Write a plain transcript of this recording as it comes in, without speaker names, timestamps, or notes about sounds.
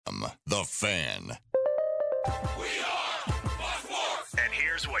The Fan. We are Fox Sports. And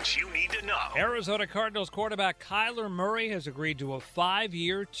here's what you need to know. Arizona Cardinals quarterback Kyler Murray has agreed to a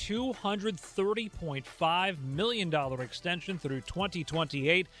 5-year, $230.5 million extension through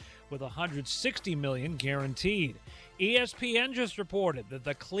 2028 with $160 million guaranteed. ESPN just reported that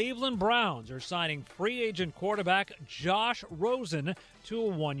the Cleveland Browns are signing free agent quarterback Josh Rosen to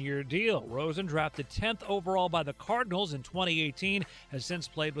a 1-year deal. Rosen, drafted 10th overall by the Cardinals in 2018, has since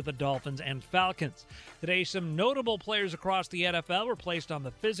played with the Dolphins and Falcons. Today, some notable players across the NFL were placed on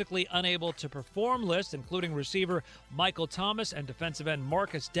the physically unable to perform list, including receiver Michael Thomas and defensive end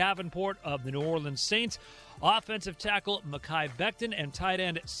Marcus Davenport of the New Orleans Saints, offensive tackle Mekhi Becton, and tight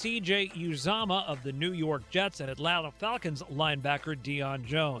end C.J. Uzomah of the New York Jets, and Atlanta Falcons linebacker Deion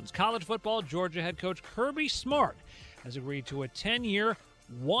Jones. College football, Georgia head coach Kirby Smart has agreed to a 10-year,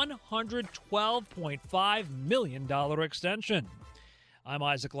 $112.5 million extension. I'm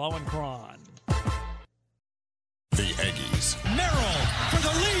Isaac Lowenkron. The Aggies. Merrill for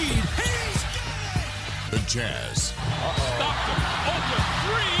the lead. He's got it. The Jazz. Stopped him. Open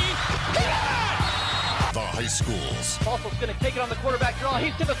three. Got it. The high schools. Fossil's going to take it on the quarterback draw.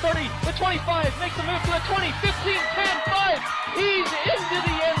 He's to the 30, the 25, makes a move to the 20, 15, 10, 5. He's into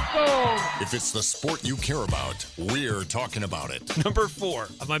the end zone. If it's the sport you care about, we're talking about it. Number 4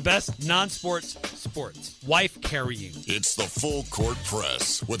 of my best non-sports sports. Wife carrying. It's the Full Court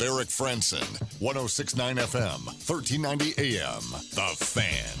Press with Eric Franson. 106.9 FM, 1390 AM. The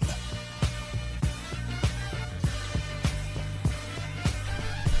Fan.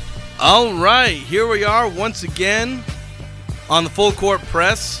 All right, here we are once again on the Full Court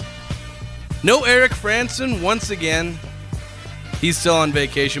Press. No Eric Franson once again. He's still on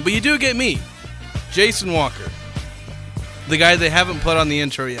vacation, but you do get me, Jason Walker, the guy they haven't put on the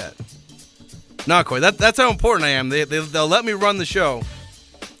intro yet. Not quite. That's how important I am. They'll let me run the show,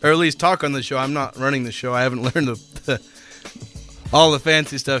 or at least talk on the show. I'm not running the show. I haven't learned all the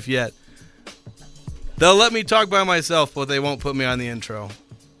fancy stuff yet. They'll let me talk by myself, but they won't put me on the intro.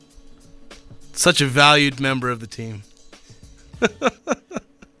 Such a valued member of the team.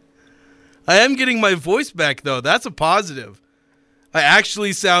 I am getting my voice back, though. That's a positive. I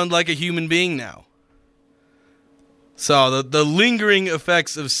actually sound like a human being now. So the lingering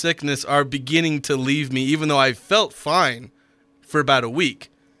effects of sickness are beginning to leave me, even though I felt fine for about a week.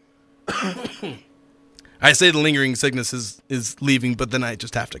 I say the lingering sickness is leaving, but then I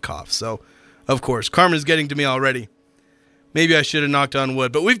just have to cough. So, of course, karma's getting to me already. Maybe I should have knocked on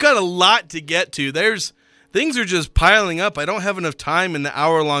wood. But we've got a lot to get to. Things are just piling up. I don't have enough time in the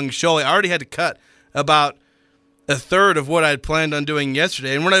hour-long show. I already had to cut about a third of what I'd planned on doing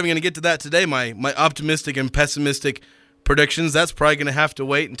yesterday. And we're not even going to get to that today, my optimistic and pessimistic predictions. That's probably going to have to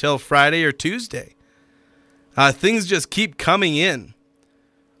wait until Friday or Tuesday. Things just keep coming in.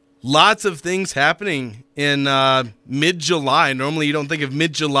 Lots of things happening in mid-July. Normally you don't think of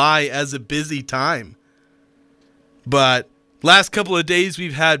mid-July as a busy time. But last couple of days,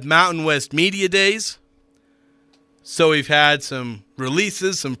 we've had Mountain West Media Days. So we've had some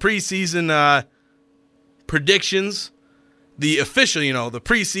releases, some preseason predictions. The official, the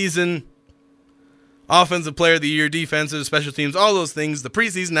preseason offensive player of the year, defensive, special teams, all those things. The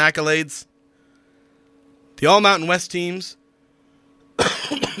preseason accolades. The all Mountain West teams.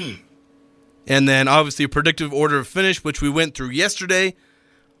 And then, obviously, a predictive order of finish, which we went through yesterday.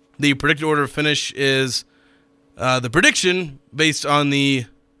 The predicted order of finish is... the prediction, based on the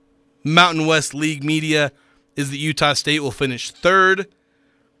Mountain West League media, is that Utah State will finish third,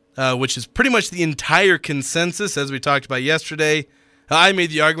 which is pretty much the entire consensus, as we talked about yesterday. I made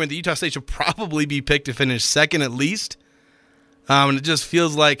the argument that Utah State should probably be picked to finish second at least. And it just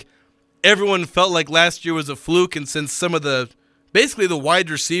feels like everyone felt like last year was a fluke, and since some of basically the wide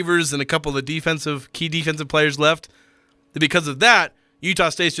receivers and a couple of the key defensive players left, that because of that, Utah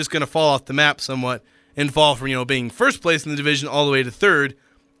State's just going to fall off the map somewhat and fall from, being first place in the division all the way to third,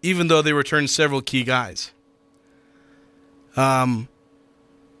 even though they returned several key guys. But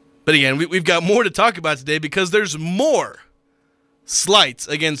again, we've got more to talk about today because there's more slights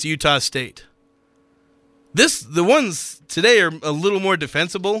against Utah State. The ones today are a little more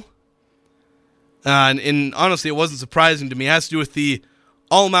defensible. And honestly, it wasn't surprising to me. It has to do with the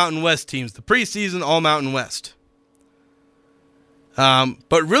All-Mountain West teams, the preseason All-Mountain West.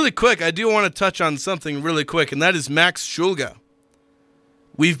 But really quick, I do want to touch on something really quick, and that is Max Shulga.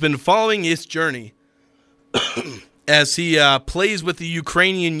 We've been following his journey as he plays with the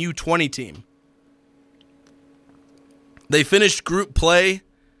Ukrainian U20 team. They finished group play.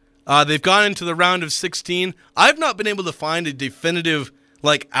 They've gone into the round of 16. I've not been able to find a definitive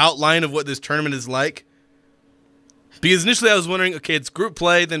outline of what this tournament is like. Because initially I was wondering, okay, it's group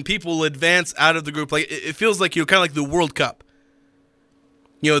play, then people will advance out of the group play. It feels like, kind of like the World Cup.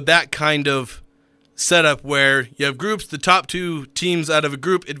 That kind of setup where you have groups, the top 2 teams out of a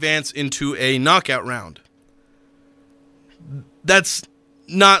group advance into a knockout round. That's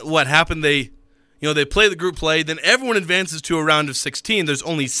not what happened. They play the group play, then everyone advances to a round of 16. There's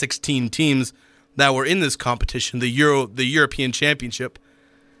only 16 teams that were in this competition, the European Championship.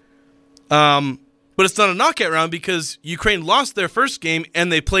 But it's not a knockout round because Ukraine lost their first game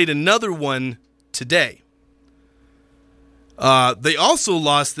and they played another one today. They also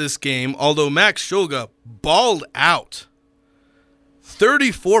lost this game, although Max Shulga balled out.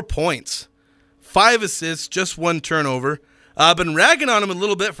 34 points, 5 assists, just 1 turnover. I've been ragging on him a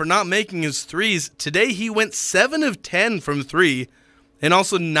little bit for not making his threes. Today he went 7 of 10 from 3 and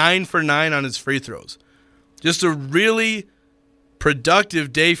also 9 for 9 on his free throws. Just a really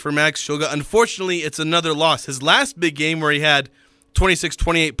productive day for Max Shulga. Unfortunately, it's another loss. His last big game where he had 26,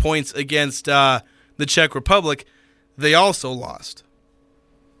 28 points against the Czech Republic, they also lost.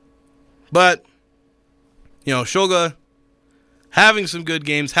 But, Shulga having some good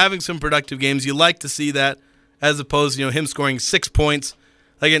games, having some productive games. You like to see that as opposed to, him scoring 6 points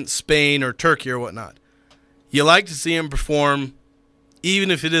against Spain or Turkey or whatnot. You like to see him perform, even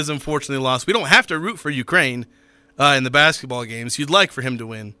if it is unfortunately lost. We don't have to root for Ukraine in the basketball games. You'd like for him to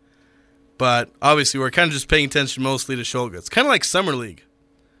win. But obviously we're kind of just paying attention mostly to Shulga. It's kind of like Summer League,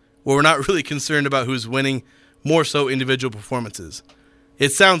 where we're not really concerned about who's winning, more so individual performances.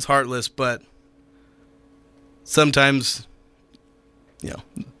 It sounds heartless, but sometimes,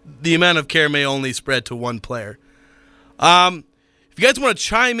 the amount of care may only spread to one player. If you guys want to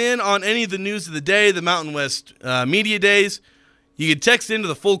chime in on any of the news of the day, the Mountain West Media Days, you can text into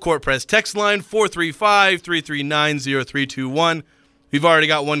the Full Court Press text line, 435-339-0321. We've already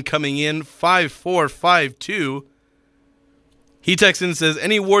got one coming in, 5452. He texts in and says,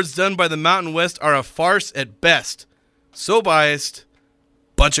 any awards done by the Mountain West are a farce at best. So biased,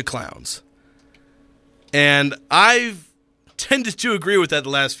 bunch of clowns. And I've tended to agree with that the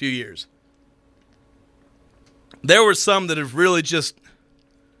last few years. There were some that have really just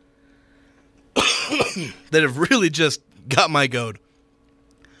got my goat.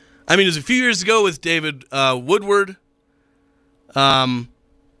 I mean, it was a few years ago with David Woodward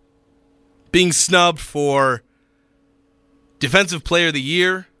being snubbed for Defensive Player of the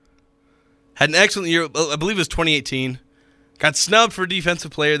Year. Had an excellent year. I believe it was 2018. Got snubbed for Defensive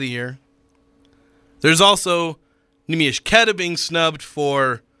Player of the Year. There's also Nimish Keta being snubbed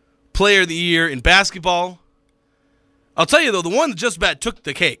for Player of the Year in basketball. I'll tell you, though, the one that just about took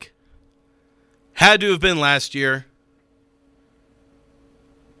the cake had to have been last year.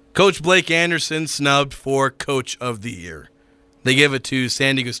 Coach Blake Anderson snubbed for Coach of the Year. They gave it to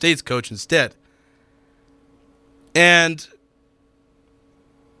San Diego State's coach instead. And,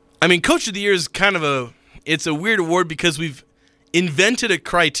 I mean, Coach of the Year is kind of it's a weird award because we've invented a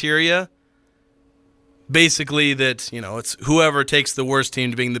criteria, basically, that, it's whoever takes the worst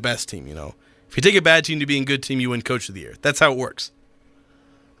team to being the best team, If you take a bad team to being a good team, you win Coach of the Year. That's how it works.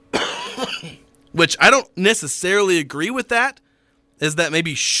 Which I don't necessarily agree with that, as that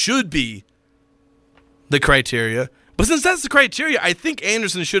maybe should be the criteria. But since that's the criteria, I think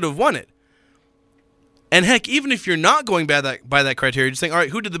Anderson should have won it. And heck, even if you're not going by that criteria, just saying, all right,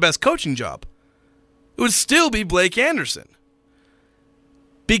 who did the best coaching job? It would still be Blake Anderson.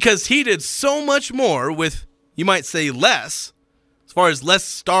 Because he did so much more with, you might say, less, as far as less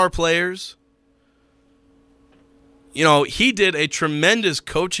star players. He did a tremendous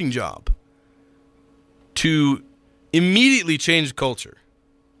coaching job to immediately change culture,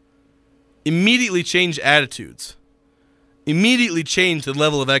 immediately change attitudes, immediately change the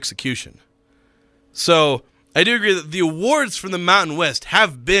level of execution. So I do agree that the awards from the Mountain West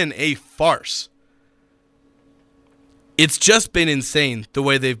have been a farce. It's just been insane the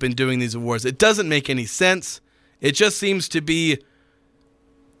way they've been doing these awards. It doesn't make any sense. It just seems to be,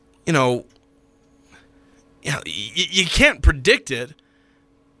 you can't predict it.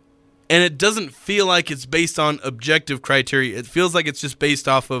 And it doesn't feel like it's based on objective criteria. It feels like it's just based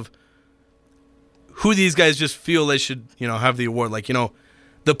off of who these guys just feel they should, have the award. Like,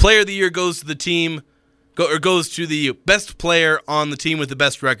 the Player of the Year goes to the team, goes to the best player on the team with the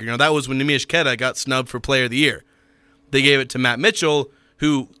best record. That was when Nimish Keta got snubbed for Player of the Year. They gave it to Matt Mitchell,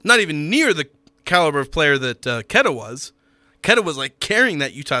 who not even near the caliber of player that Keta was. Keta was like carrying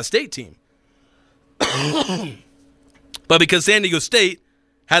that Utah State team. But because San Diego State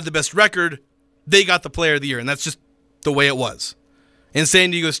had the best record, they got the Player of the Year, and that's just the way it was. And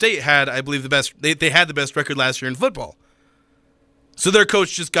San Diego State had, I believe, the best. They had the best record last year in football. So their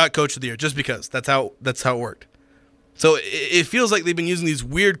coach just got Coach of the Year, just because. That's how it worked. So it feels like they've been using these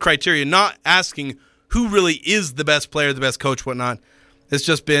weird criteria, not asking who really is the best player, the best coach, whatnot. It's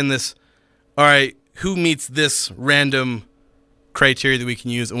just been this, all right, who meets this random criteria that we can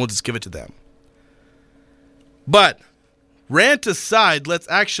use, and we'll just give it to them. But rant aside, let's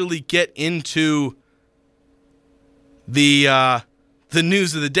actually get into the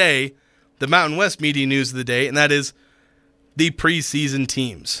news of the day, the Mountain West media news of the day, and that is the preseason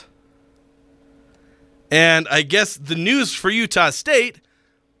teams. And I guess the news for Utah State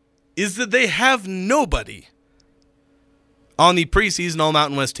is that they have nobody on the preseason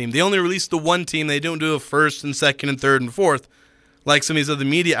All-Mountain West team. They only released the one team. They don't do a first and second and third and fourth like some of these other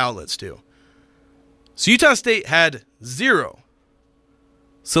media outlets do. So Utah State had 0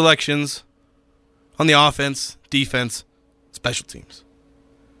 selections on the offense, defense, special teams.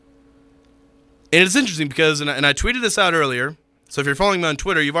 And it's interesting because, and I tweeted this out earlier, so if you're following me on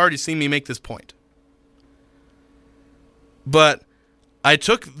Twitter, you've already seen me make this point. But I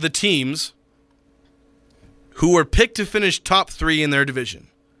took the teams who were picked to finish top 3 in their division.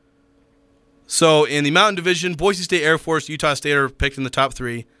 So in the Mountain Division, Boise State, Air Force, Utah State are picked in the top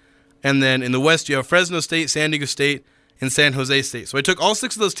 3. And then in the West, you have Fresno State, San Diego State, and San Jose State. So I took all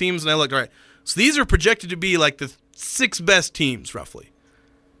 6 of those teams and I looked, all right, so these are projected to be like the 6 best teams, roughly.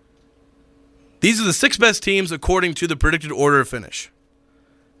 These are the 6 best teams according to the predicted order of finish.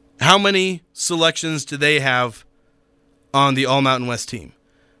 How many selections do they have on the All-Mountain West team?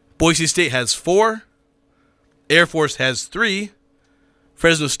 Boise State has 4. Air Force has 3.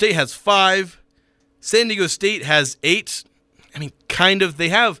 Fresno State has 5. San Diego State has 8. I mean, kind of. They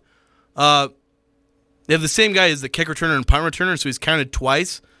have the same guy as the kick returner and punt returner, so he's counted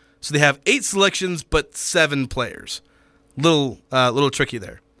twice. So they have 8 selections, but 7 players. Little tricky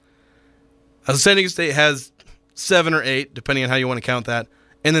there. San Diego State has 7 or 8, depending on how you want to count that.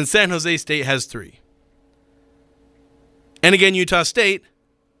 And then San Jose State has 3. And again, Utah State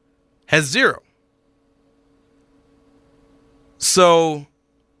has 0. So,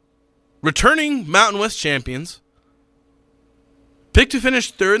 returning Mountain West champions, picked to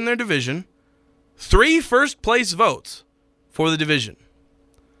finish 3rd in their division, 3 first-place votes for the division.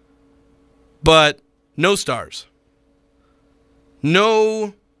 But no stars.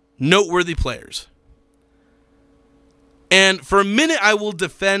 No noteworthy players. And for a minute, I will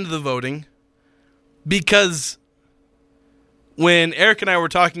defend the voting because when Eric and I were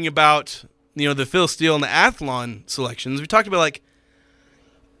talking about, the Phil Steele and the Athlon selections, we talked about, like,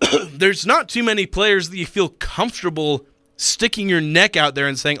 there's not too many players that you feel comfortable sticking your neck out there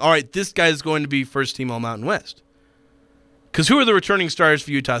and saying, all right, this guy is going to be first team All-Mountain West. Because who are the returning stars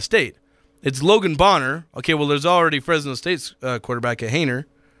for Utah State? It's Logan Bonner. Okay, well, there's already Fresno State's quarterback at Hainer.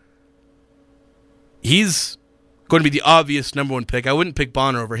 He's going to be the obvious number 1 pick. I wouldn't pick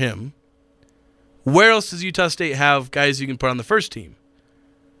Bonner over him. Where else does Utah State have guys you can put on the first team?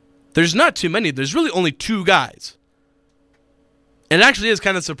 There's not too many. There's really only 2 guys. And it actually is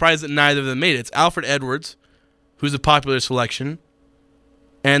kind of surprised that neither of them made it. It's Alfred Edwards, who's a popular selection,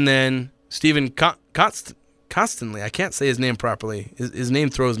 and then Stephen Constantly. I can't say his name properly. His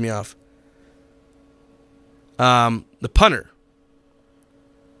name throws me off. The punter.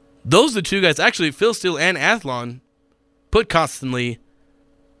 Those are the 2 guys. Actually, Phil Steele and Athlon put Constantly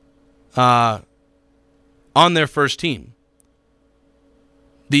on their first team.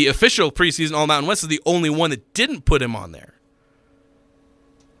 The official preseason All-Mountain West is the only one that didn't put him on there.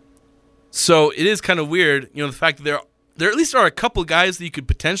 So it is kind of weird, the fact that there at least are a couple guys that you could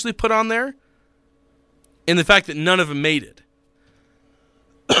potentially put on there, and the fact that none of them made it.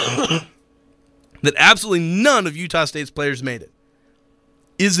 That absolutely none of Utah State's players made it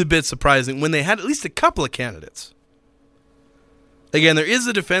is a bit surprising when they had at least a couple of candidates. Again, there is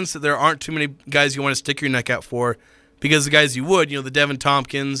a defense that there aren't too many guys you want to stick your neck out for, because the guys you would, the Devin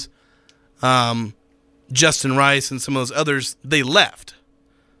Tompkins, Justin Rice, and some of those others, they left.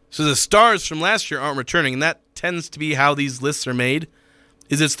 So the stars from last year aren't returning, and that tends to be how these lists are made,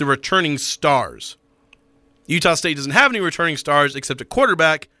 is it's the returning stars. Utah State doesn't have any returning stars except a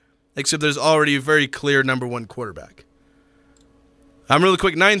quarterback, except there's already a very clear number 1 quarterback. Really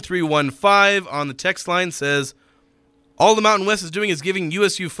quick, 9315 on the text line says, all the Mountain West is doing is giving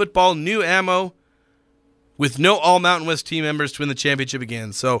USU football new ammo with no all Mountain West team members to win the championship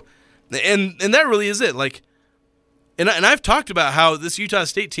again. So, and that really is it. Like, and I've talked about how this Utah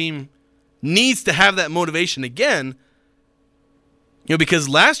State team needs to have that motivation again. Because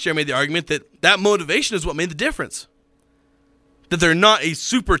last year I made the argument that motivation is what made the difference. That they're not a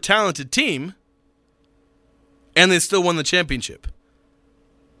super talented team, and they still won the championship.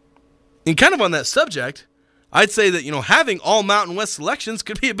 And kind of on that subject, I'd say that, having all Mountain West selections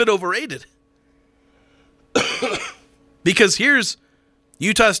could be a bit overrated. Because here's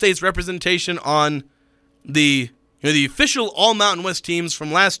Utah State's representation on the official All Mountain West teams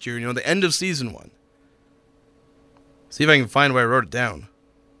from last year, the end of season 1. See if I can find where I wrote it down.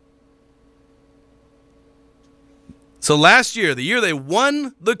 So last year, the year they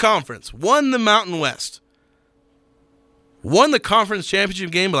won the conference, won the Mountain West, won the conference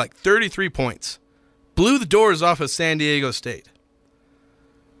championship game by like 33 points, blew the doors off of San Diego State.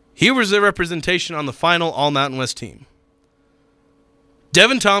 Here was their representation on the final All Mountain West team.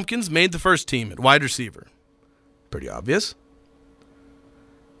 Devin Tompkins made the first team at wide receiver. Pretty obvious.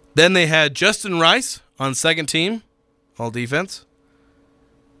 Then they had Justin Rice on second team, all defense.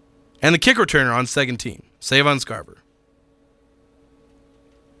 And the kick returner on second team, Savon Scarver.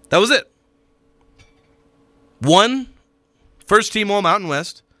 That was it. One first team All Mountain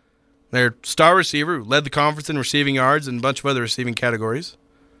West. Their star receiver who led the conference in receiving yards and a bunch of other receiving categories.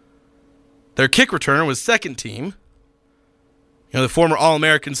 Their kick returner was second team. The former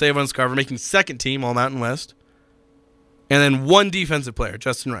All-American Savon Scarver making second team All Mountain West. And then one defensive player,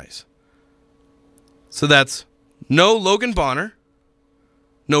 Justin Rice. So that's no Logan Bonner,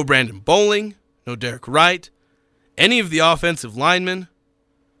 no Brandon Bowling, no Derek Wright, any of the offensive linemen,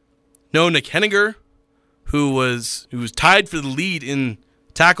 no Nick Henniger, who was tied for the lead in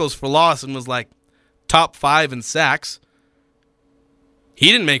tackles for loss and was like top 5 in sacks.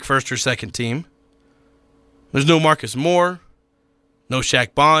 He didn't make first or second team. There's no Marcus Moore, no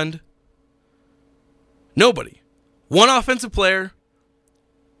Shaq Bond. Nobody. One offensive player,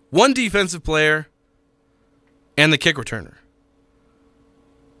 one defensive player, and the kick returner.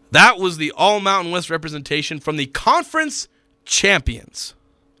 That was the All Mountain West representation from the conference champions.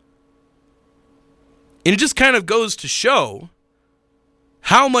 And it just kind of goes to show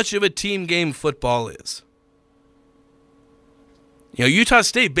how much of a team game football is. Utah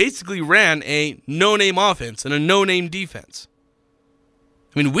State basically ran a no-name offense and a no-name defense.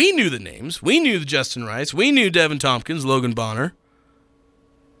 I mean, we knew the names. We knew Justin Rice. We knew Devin Tompkins, Logan Bonner.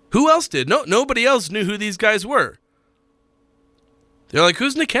 Who else did? Nobody else knew who these guys were. They're like,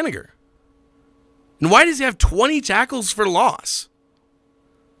 who's Nick Henniger? And why does he have 20 tackles for loss?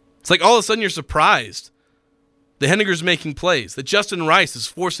 It's like all of a sudden you're surprised that Henniger's making plays, that Justin Rice is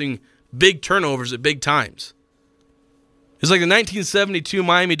forcing big turnovers at big times. It's like the 1972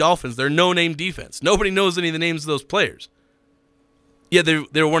 Miami Dolphins. They're no-name defense. Nobody knows any of the names of those players. Yet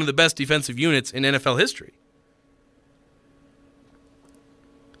they're one of the best defensive units in NFL history.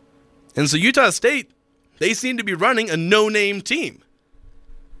 And so Utah State, they seem to be running a no-name team.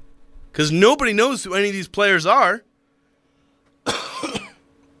 Because nobody knows who any of these players are.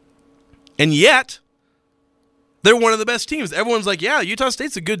 And yet, they're one of the best teams. Everyone's like, yeah, Utah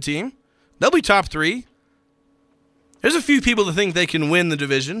State's a good team. They'll be top 3. There's a few people that think they can win the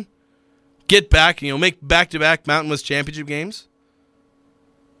division, get back, make back-to-back Mountain West championship games.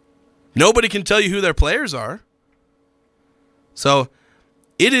 Nobody can tell you who their players are. So,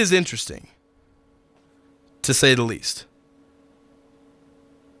 it is interesting, to say the least.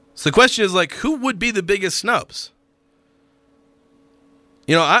 So the question is, who would be the biggest snubs?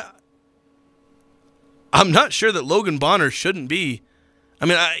 I'm not sure that Logan Bonner shouldn't be. I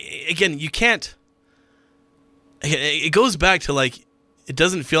mean, again, you can't. It goes back to, it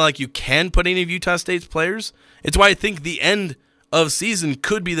doesn't feel like you can put any of Utah State's players. It's why I think the end of season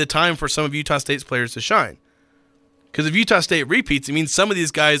could be the time for some of Utah State's players to shine. Because if Utah State repeats, it means some of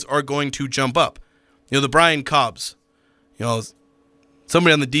these guys are going to jump up. The Brian Cobbs,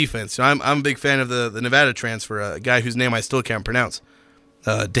 somebody on the defense. I'm a big fan of the Nevada transfer, a guy whose name I still can't pronounce.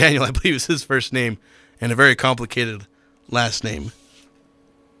 Daniel, I believe, is his first name, and a very complicated last name.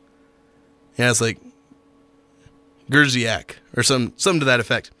 Yeah, it's like Gerziak or something to that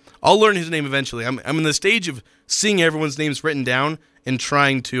effect. I'll learn his name eventually. I'm in the stage of seeing everyone's names written down and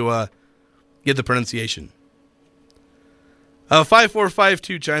trying to get the pronunciation.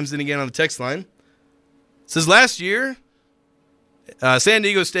 5452 chimes in again on the text line. It says last year, San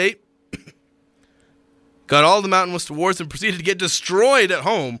Diego State got all the Mountain West awards and proceeded to get destroyed at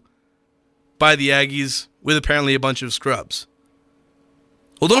home by the Aggies with apparently a bunch of scrubs.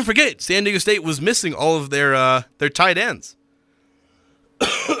 Well, don't forget, San Diego State was missing all of their tight ends.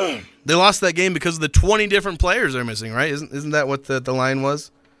 They lost that game because of the 20 different players they're missing, right? Isn't that what the line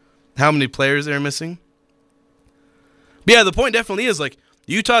was? How many players they're missing? But yeah, the point definitely is,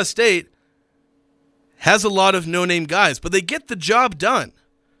 Utah State has a lot of no-name guys, but they get the job done.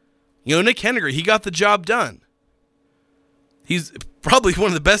 Nick Henniger, he got the job done. He's probably one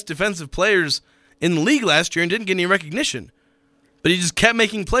of the best defensive players in the league last year and didn't get any recognition. But he just kept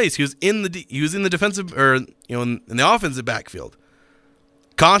making plays. He was in the defensive in the offensive backfield,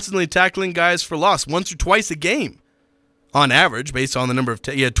 constantly tackling guys for loss once or twice a game. on average, based on the number of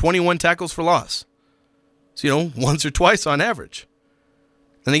he had 21 tackles for loss. So, once or twice on average.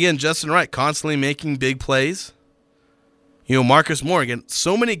 And again, Justin Wright constantly making big plays. Marcus Moore, again,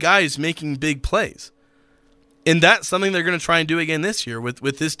 so many guys making big plays. And that's something they're going to try and do again this year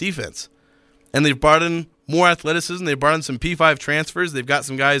with this defense. And they've brought in more athleticism. They've brought in some P5 transfers. They've got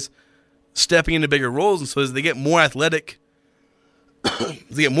some guys stepping into bigger roles. And so as they get more athletic, and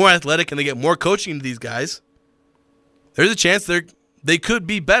they get more coaching to these guys, there's a chance they could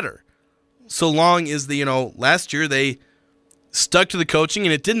be better. So long as last year they stuck to the coaching,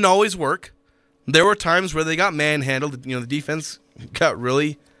 and it didn't always work. There were times where they got manhandled. The defense got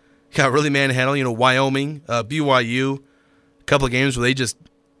really manhandled. Wyoming, BYU, a couple of games where they just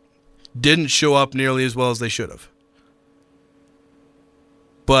didn't show up nearly as well as they should have.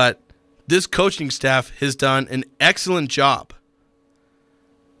 But this coaching staff has done an excellent job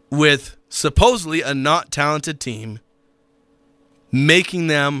with supposedly a not talented team, making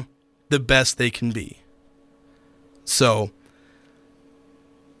them the best they can be. So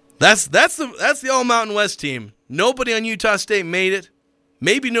that's the All Mountain West team. Nobody on Utah State made it.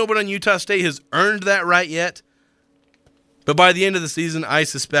 Maybe nobody on Utah State has earned that right yet. But by the end of the season, I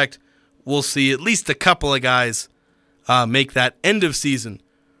suspect we'll see at least a couple of guys make that end of season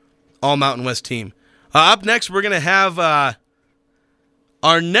All Mountain West team. Up next, we're going to have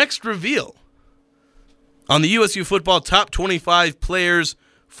our next reveal on the USU football top 25 players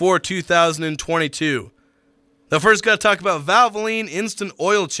for 2022. The first got to talk about Valvoline Instant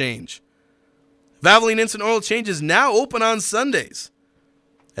Oil Change. Valvoline Instant Oil Change is now open on Sundays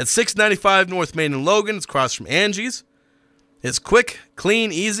at 695 North Main in Logan. It's across from Aggies. It's quick,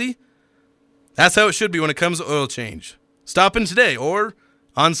 clean, easy. That's how it should be when it comes to oil change. Stop in today or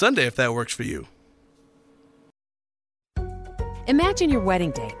on Sunday if that works for you. Imagine your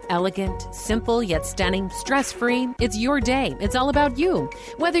wedding day. Elegant, simple, yet stunning, stress-free. It's your day. It's all about you.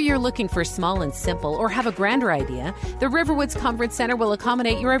 Whether you're looking for small and simple or have a grander idea, the Riverwoods Conference Center will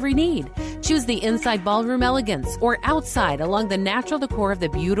accommodate your every need. Choose the inside ballroom elegance or outside along the natural decor of the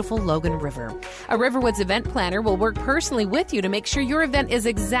beautiful Logan River. A Riverwoods event planner will work personally with you to make sure your event is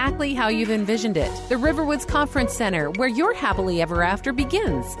exactly how you've envisioned it. The Riverwoods Conference Center, where your happily ever after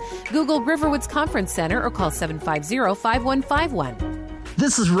begins. Google Riverwoods Conference Center or call 750-5151.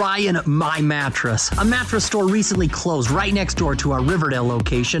 This is Ryan at My Mattress. A mattress store recently closed right next door to our Riverdale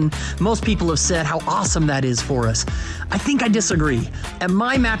location. Most people have said how awesome that is for us. I think I disagree. At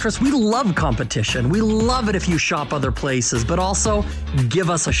My Mattress, we love competition. We love it if you shop other places, but also give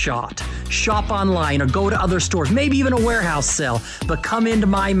us a shot. Shop online or go to other stores, maybe even a warehouse sale, but come into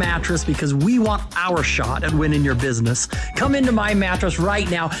My Mattress because we want our shot at winning your business. Come into My Mattress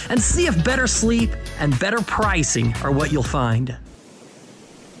right now and see if better sleep and better pricing are what you'll find.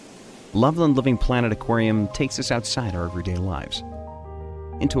 Loveland Living Planet Aquarium takes us outside our everyday lives,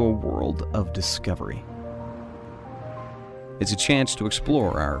 into a world of discovery. It's a chance to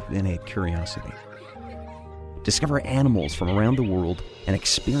explore our innate curiosity, discover animals from around the world, and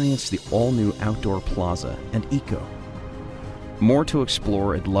experience the all-new outdoor plaza and eco. More to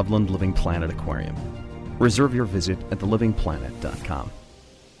explore at Loveland Living Planet Aquarium. Reserve your visit at thelivingplanet.com.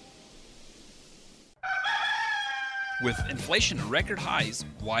 With inflation at record highs,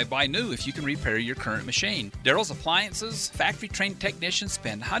 why buy new if you can repair your current machine? Daryl's Appliances factory-trained technicians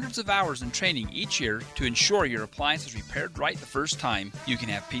spend hundreds of hours in training each year to ensure your appliance is repaired right the first time. You can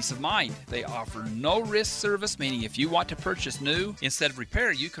have peace of mind. They offer no-risk service, meaning if you want to purchase new, instead of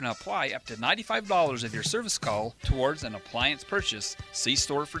repair, you can apply up to $95 of your service call towards an appliance purchase. See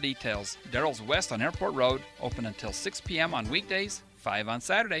store for details. Daryl's West on Airport Road, open until 6 p.m. on weekdays, 5 on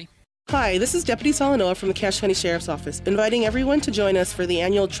Saturday. Hi, this is Deputy Solanoa from the Cache County Sheriff's Office, inviting everyone to join us for the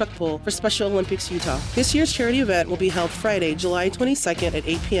annual truck pull for Special Olympics Utah. This year's charity event will be held Friday, July 22nd at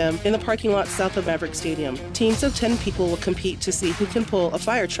 8 p.m. in the parking lot south of Maverick Stadium. Teams of 10 people will compete to see who can pull a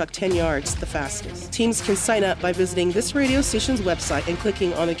fire truck 10 yards the fastest. Teams can sign up by visiting this radio station's website and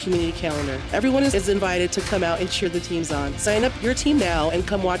clicking on the community calendar. Everyone is invited to come out and cheer the teams on. Sign up your team now and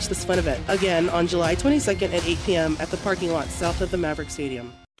come watch this fun event. Again, on July 22nd at 8 p.m. at the parking lot south of the Maverick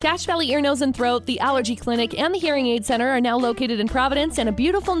Stadium. Cache Valley Ear, Nose, and Throat, the Allergy Clinic, and the Hearing Aid Center are now located in Providence and a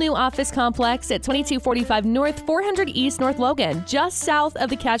beautiful new office complex at 2245 North, 400 East North Logan, just south of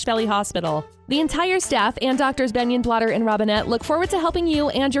the Cache Valley Hospital. The entire staff and Doctors Benyon, Blotter, and Robinette look forward to helping you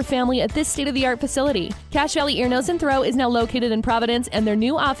and your family at this state-of-the-art facility. Cache Valley Ear, Nose, and Throat is now located in Providence and their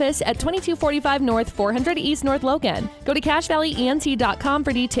new office at 2245 North, 400 East North Logan. Go to CacheValleyENT.com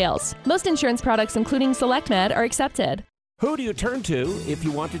for details. Most insurance products, including SelectMed, are accepted. Who do you turn to if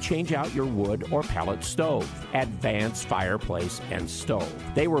you want to change out your wood or pellet stove? Advanced Fireplace and Stove.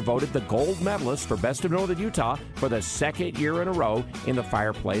 They were voted the gold medalist for Best of Northern Utah for the second year in a row in the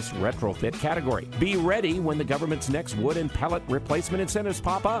fireplace retrofit category. Be ready when the government's next wood and pellet replacement incentives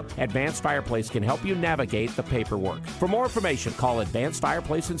pop up. Advanced Fireplace can help you navigate the paperwork. For more information, call Advanced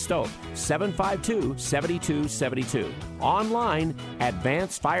Fireplace and Stove, 752-7272. Online,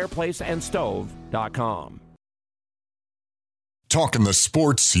 advancedfireplaceandstove.com. Talking the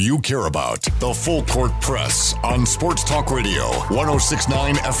sports you care about. The Full Court Press on Sports Talk Radio,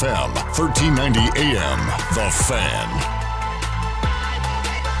 106.9 FM, 1390 AM. The Fan.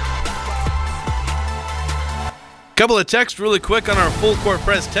 Couple of texts really quick on our Full Court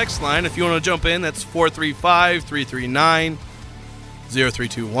Press text line. If you want to jump in, that's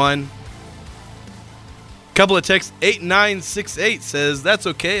 435-339-0321. Couple of texts, 8968 says, that's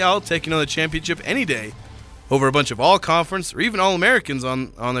okay, I'll take another championship any day over a bunch of all-conference or even All-Americans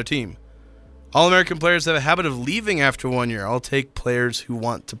on their team. All-American players have a habit of leaving after 1 year. I'll take players who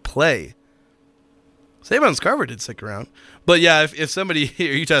want to play. Savon Scarver did stick around. But yeah, if somebody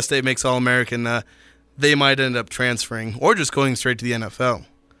here, Utah State makes All-American, they might end up transferring or just going straight to the NFL.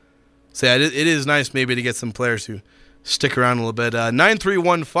 So yeah, it is nice maybe to get some players who stick around a little bit.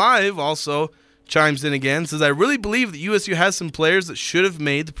 9315 also chimes in again, says, I really believe that USU has some players that should have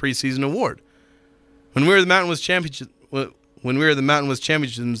made the preseason award. When we were the Mountain West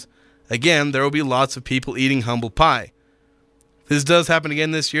champions, again, there will be lots of people eating humble pie. If this does happen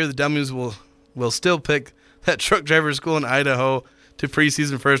again this year, the Dummies will still pick that truck driver school in Idaho to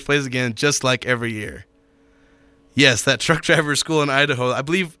preseason first place again, just like every year. Yes, that truck driver school in Idaho. I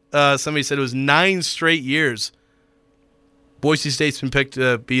believe somebody said it was 9 straight years Boise State's been picked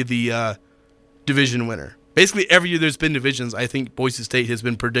to be the division winner. Basically, every year there's been divisions, I think Boise State has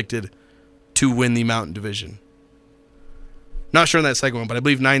been predicted to win the Mountain Division. Not sure on that second one, but I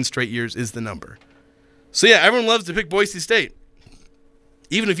believe 9 straight years is the number. So yeah, everyone loves to pick Boise State.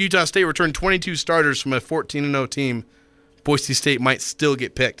 Even if Utah State returned 22 starters from a 14-0 team, Boise State might still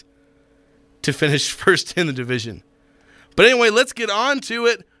get picked to finish first in the division. But anyway, let's get on to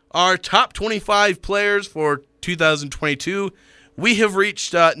it. Our top 25 players for 2022. We have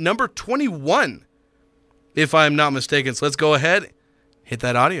reached number 21, if I'm not mistaken. So let's go ahead, hit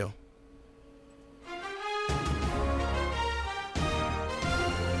that audio.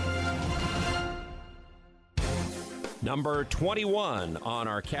 Number 21 on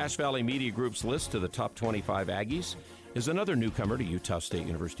our Cache Valley Media Group's list of the top 25 Aggies is another newcomer to Utah State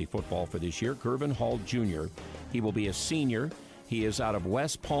University football for this year, Gurvan Hall Jr. He will be a senior. He is out of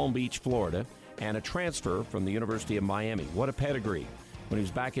West Palm Beach, Florida, and a transfer from the University of Miami. What a pedigree. When he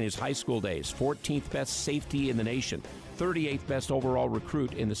was back in his high school days, 14th best safety in the nation, 38th best overall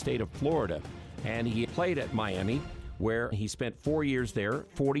recruit in the state of Florida. And he played at Miami, where he spent 4 years there,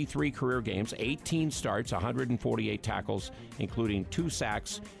 43 career games, 18 starts, 148 tackles, including 2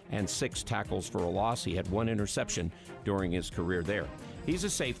 sacks and 6 tackles for a loss. He had 1 interception during his career there. He's a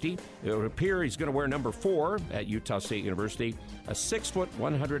safety. It would appear he's going to wear number 4 at Utah State University, a 6-foot,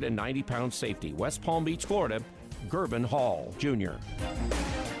 190-pound safety. West Palm Beach, Florida, Gurvan Hall Jr.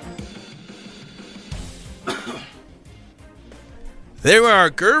 There we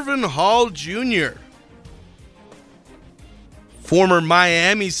are, Gurvan Hall Jr., former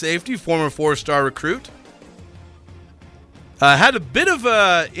Miami safety, former 4-star recruit. Had a bit of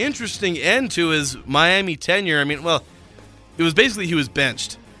a interesting end to his Miami tenure. I mean, well, it was basically he was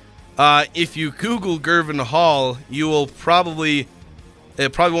benched. If you Google Gurvan Hall, you will it probably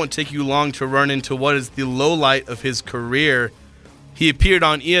won't take you long to run into what is the low light of his career. He appeared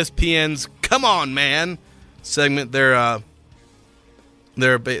on ESPN's "Come On Man" segment. I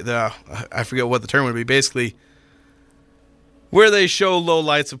forget what the term would be. Basically, where they show low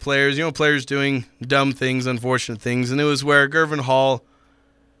lights of players, players doing dumb things, unfortunate things. And it was where Gurvan Hall,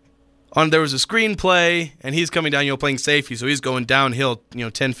 there was a screenplay, and he's coming down, playing safety, so he's going downhill,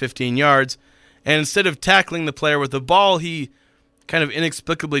 10, 15 yards. And instead of tackling the player with the ball, he kind of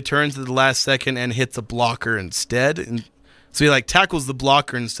inexplicably turns at the last second and hits a blocker instead. And so he tackles the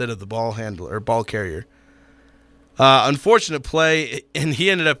blocker instead of the ball handler or ball carrier. Unfortunate play, and he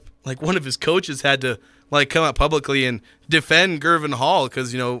ended up, one of his coaches had to come out publicly and defend Gurvan Hall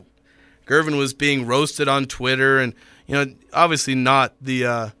because, Gurvan was being roasted on Twitter and, obviously not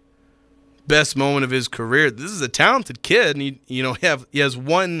the best moment of his career. This is a talented kid, and he has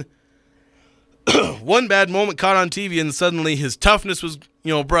one bad moment caught on TV, and suddenly his toughness was,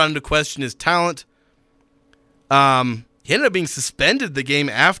 brought into question, his talent. He ended up being suspended the game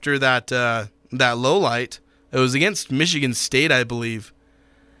after that low light. It was against Michigan State, I believe.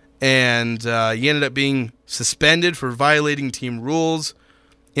 and he ended up being suspended for violating team rules.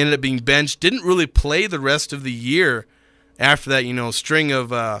 He ended up being benched. Didn't really play the rest of the year after that, string of,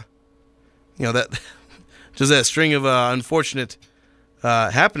 that string of unfortunate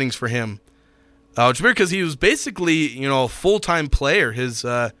happenings for him. Which is weird because he was basically, a full-time player his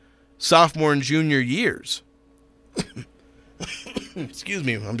sophomore and junior years. Excuse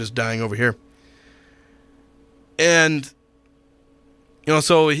me, I'm just dying over here. And,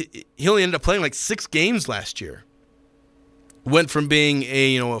 so he only ended up playing like 6 games last year. Went from being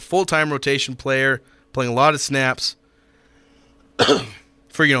a full-time rotation player, playing a lot of snaps,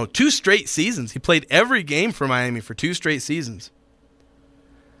 for, 2 straight seasons. He played every game for Miami for 2 straight seasons.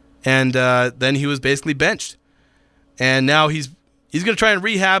 And then he was basically benched. And now he's going to try and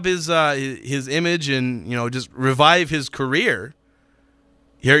rehab his image and, just revive his career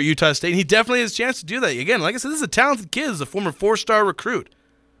here at Utah State. And he definitely has a chance to do that. Again, like I said, this is a talented kid. He's a former 4-star recruit.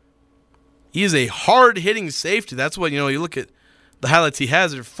 He is a hard-hitting safety. That's what, you look at the highlights he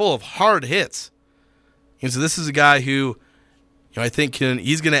has. They're full of hard hits. And so this is a guy who, I think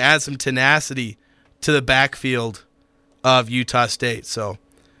he's going to add some tenacity to the backfield of Utah State. So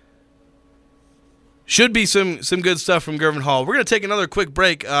should be some good stuff from Gurvan Hall. We're going to take another quick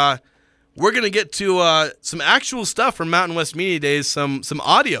break. We're going to get to some actual stuff from Mountain West Media Days, some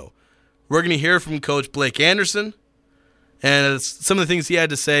audio. We're going to hear from Coach Blake Anderson and some of the things he had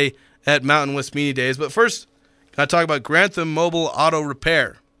to say at Mountain West Media Days. But first, got to talk about Grantham Mobile Auto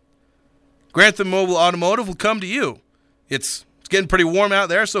Repair. Grantham Mobile Automotive will come to you. It's getting pretty warm out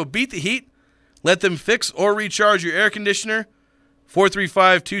there, so beat the heat. Let them fix or recharge your air conditioner.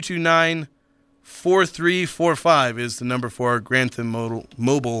 435-229-4345 is the number for Grantham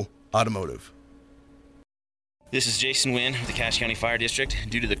Mobile Automotive. This is Jason Wynn with the Cache County Fire District.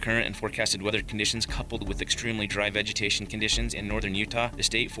 Due to the current and forecasted weather conditions coupled with extremely dry vegetation conditions in northern Utah, the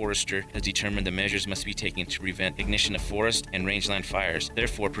state forester has determined the measures must be taken to prevent ignition of forest and rangeland fires.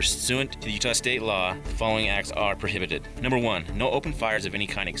 Therefore, pursuant to the Utah state law, the following acts are prohibited. Number 1, no open fires of any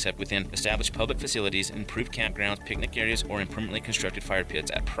kind except within established public facilities, improved campgrounds, picnic areas, or in permanently constructed fire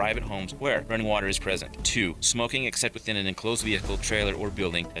pits at private homes where running water is present. 2, smoking except within an enclosed vehicle, trailer, or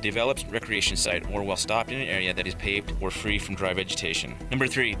building, a developed recreation site, or while stopped in an area that is paved or free from dry vegetation. Number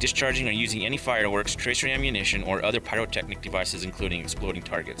 3, discharging or using any fireworks, tracer ammunition, or other pyrotechnic devices including exploding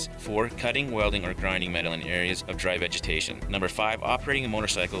targets. 4, cutting, welding, or grinding metal in areas of dry vegetation. Number 5, operating a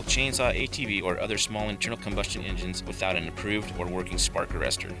motorcycle, chainsaw, ATV, or other small internal combustion engines without an approved or working spark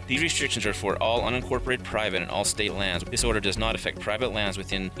arrestor. These restrictions are for all unincorporated private and all state lands. This order does not affect private lands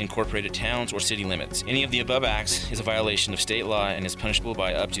within incorporated towns or city limits. Any of the above acts is a violation of state law and is punishable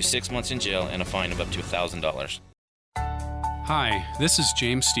by up to 6 months in jail and a fine of up to $1,000. Hi, this is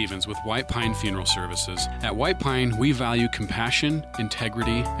James Stevens with White Pine Funeral Services. At White Pine, we value compassion,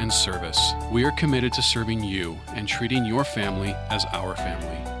 integrity, and service. We are committed to serving you and treating your family as our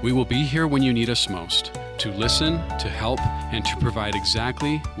family. We will be here when you need us most, to listen, to help, and to provide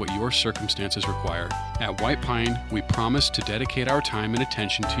exactly what your circumstances require. At White Pine, we promise to dedicate our time and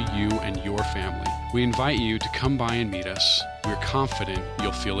attention to you and your family. We invite you to come by and meet us. We're confident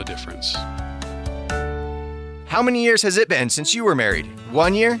you'll feel a difference. How many years has it been since you were married?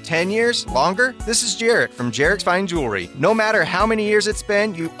 1 year? 10 years? Longer? This is Jarrett from Jarrett's Fine Jewelry. No matter how many years it's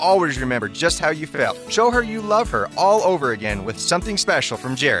been, you always remember just how you felt. Show her you love her all over again with something special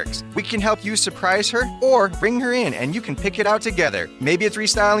from Jarrett's. We can help you surprise her or bring her in and you can pick it out together. Maybe it's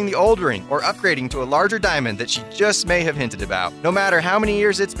restyling the old ring or upgrading to a larger diamond that she just may have hinted about. No matter how many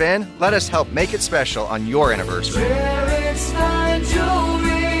years it's been, let us help make it special on your anniversary. Jarrett's Fine Jewelry.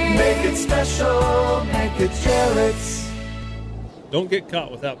 Make it special, make it Jarrett's. Don't get caught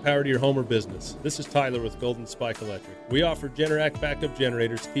without power to your home or business. This is Tyler with Golden Spike Electric. We offer Generac backup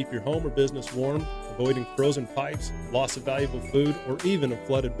generators to keep your home or business warm, avoiding frozen pipes, loss of valuable food, or even a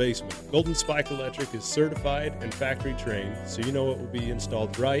flooded basement. Golden Spike Electric is certified and factory trained, so you know it will be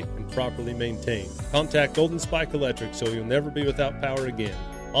installed right and properly maintained. Contact Golden Spike Electric so you'll never be without power again.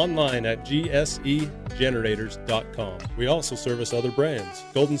 Online at gsegenerators.com. We also service other brands,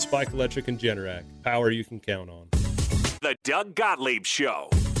 Golden Spike Electric and Generac. Power you can count on. The Doug Gottlieb Show.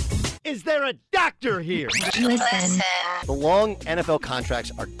 Is there a doctor here? Listen. The long NFL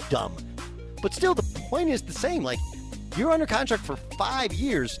contracts are dumb. But still, the point is the same. Like, you're under contract for 5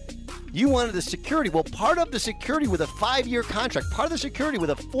 years. You wanted the security. Well, part of the security with a 5-year contract, part of the security with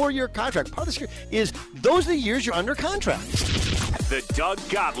a 4-year contract, part of the security is those are the years you're under contract. The Doug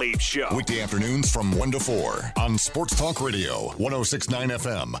Gottlieb Show. Weekday afternoons from 1 to 4 on Sports Talk Radio, 106.9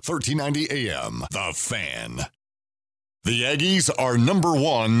 FM, 1390 AM. The Fan. The Aggies are number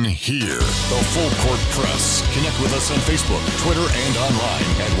one here. The Full Court Press. Connect with us on Facebook, Twitter, and online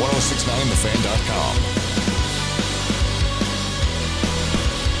at 1069thefan.com.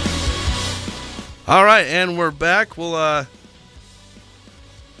 All right, and we're back. We'll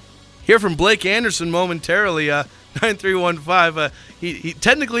hear from Blake Anderson momentarily. 9315. He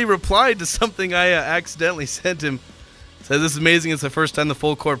technically replied to something I accidentally sent him. Said, "This is amazing. It's the first time the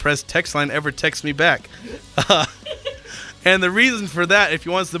Full Court Press text line ever texts me back." And the reason for that, if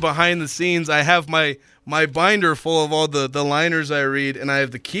you want the behind the scenes, I have my binder full of all the liners I read, and I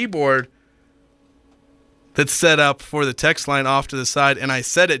have the keyboard that's set up for the text line off to the side, and I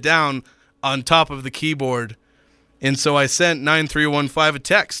set it down on top of the keyboard. And so I sent 9315 a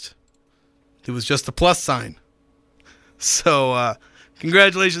text. It was just the plus sign. So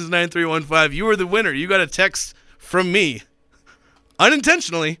congratulations, 9315. You were the winner. You got a text from me.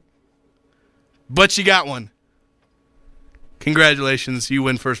 Unintentionally, but you got one. Congratulations. You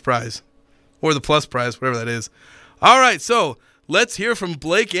win first prize. Or the plus prize, whatever that is. All right, so let's hear from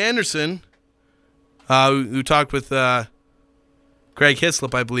Blake Anderson, who talked with Greg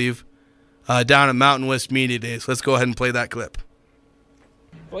Hislop, I believe, down at Mountain West Media Days. Let's go ahead and play that clip.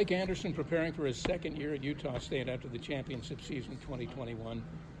 Blake Anderson preparing for his second year at Utah State after the championship season 2021.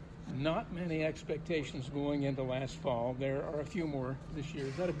 Not many expectations going into last fall. There are a few more this year.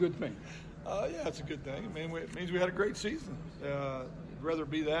 Is that a good thing? Yeah, it's a good thing. I mean, it means we had a great season. I'd rather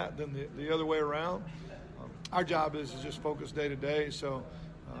be that than the other way around. Our job is to just focus day to day. So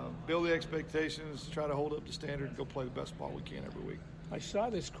build the expectations, try to hold up the standard, and go play the best ball we can every week. I saw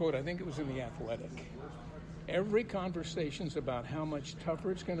this quote. I think it was in The Athletic. Every conversation's about how much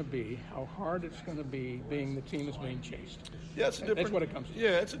tougher it's going to be, how hard it's going to be, being the team is being chased. Yeah, it's a different. That's what it comes to.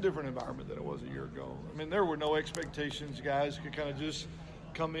 Yeah, it's a different environment than it was a year ago. I mean, there were no expectations. Guys could kind of just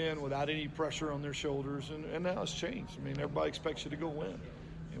come in without any pressure on their shoulders, and now it's changed. I mean, everybody expects you to go win,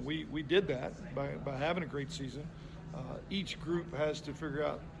 and we did that by having a great season. Each group has to figure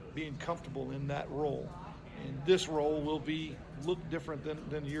out being comfortable in that role, and this role will look different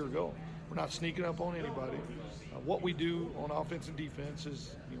than a year ago. We're not sneaking up on anybody. What we do on offense and defense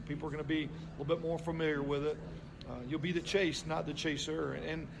is, people are going to be a little bit more familiar with it. You'll be the chase, not the chaser,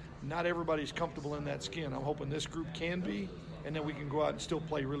 and not everybody's comfortable in that skin. I'm hoping this group can be, and then we can go out and still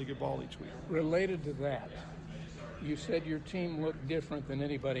play really good ball each week. Related to that, you said your team looked different than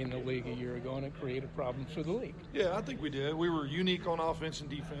anybody in the league a year ago, and it created problems for the league. Yeah, I think we did. We were unique on offense and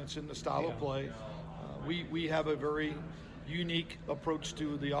defense in the style of play. We have a very unique approach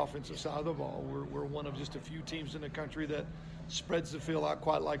to the offensive side of the ball. We're one of just a few teams in the country that spreads the field out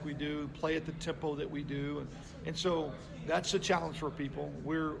quite like we do, play at the tempo that we do, and so that's a challenge for people.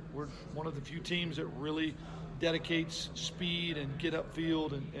 We're one of the few teams that really dedicates speed and get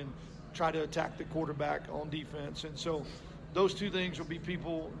upfield and try to attack the quarterback on defense, and so those two things will be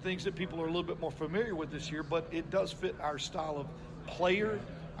things that people are a little bit more familiar with this year, but it does fit our style of player,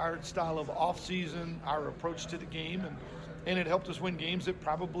 our style of off-season, our approach to the game, and it helped us win games that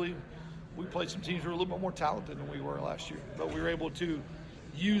probably we played some teams who were a little bit more talented than we were last year. But we were able to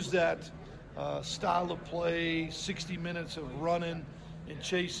use that style of play, 60 minutes of running and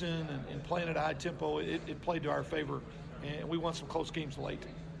chasing and playing at a high tempo. It played to our favor, and we won some close games late.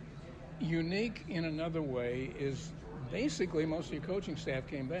 Unique in another way is basically most of your coaching staff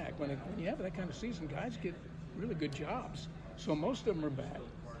came back. When you have that kind of season, guys get really good jobs. So most of them are back.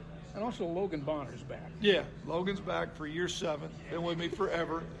 And also Logan Bonner's back. Yeah, Logan's back for year 7. Been with me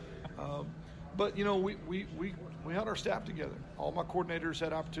forever. But, we had our staff together. All my coordinators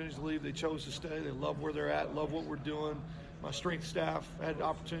had opportunities to leave. They chose to stay. They love where they're at, love what we're doing. My strength staff had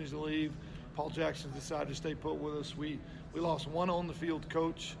opportunities to leave. Paul Jackson decided to stay put with us. We lost one on-the-field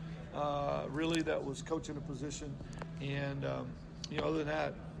coach, really, that was coaching a position. And, other than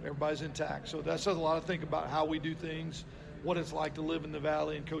that, everybody's intact. So that says a lot to think about how we do things, what it's like to live in the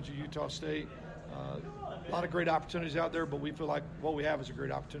Valley and coach at Utah State. A lot of great opportunities out there, but we feel like what we have is a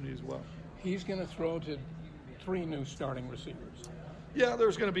great opportunity as well. He's going to throw to 3 new starting receivers. Yeah,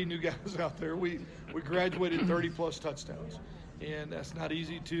 there's going to be new guys out there. We graduated 30-plus touchdowns, and that's not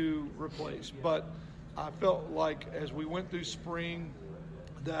easy to replace. But I felt like as we went through spring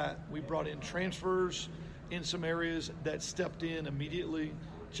that we brought in transfers in some areas that stepped in immediately.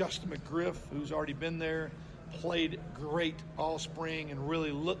 Justin McGriff, who's already been there, played great all spring and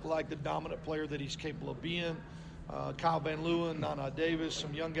really looked like the dominant player that he's capable of being. Kyle Van Leeuwen, Nana Davis,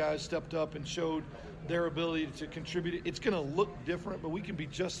 some young guys stepped up and showed their ability to contribute. It's going to look different, but we can be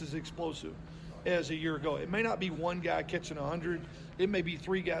just as explosive as a year ago. It may not be one guy catching 100. It may be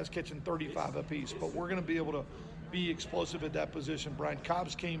 3 guys catching 35 apiece, but we're going to be able to be explosive at that position. Brian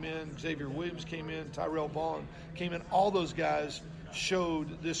Cobbs came in, Xavier Williams came in, Tyrell Vaughn came in. All those guys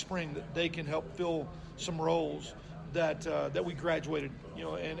showed this spring that they can help fill some roles. that we graduated,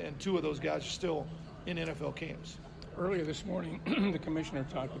 and two of those guys are still in NFL camps. Earlier this morning, the commissioner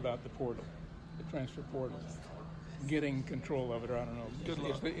talked about the portal, the transfer portal, getting control of it, or I don't know. Good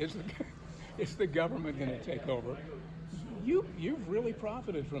luck. Is the government going to take over? You've really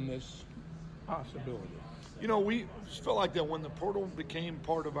profited from this possibility. We felt like that when the portal became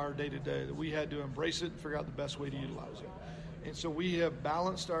part of our day-to-day, that we had to embrace it and figure out the best way to utilize it. And so we have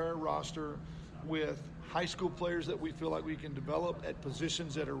balanced our roster with high school players that we feel like we can develop at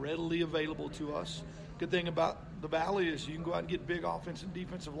positions that are readily available to us. Good thing about the Valley is you can go out and get big offensive and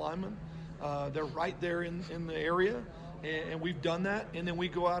defensive linemen. They're right there in the area, and we've done that. And then we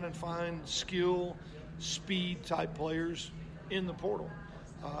go out and find skill, speed-type players in the portal.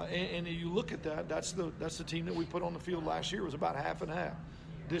 And you look at that, that's the team that we put on the field last year. It was about half and half.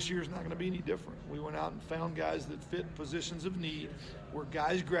 This year's not going to be any different. We went out and found guys that fit positions of need, where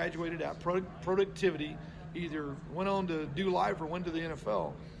guys graduated at productivity, either went on to do life or went to the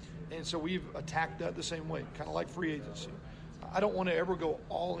NFL. And so we've attacked that the same way, kind of like free agency. I don't want to ever go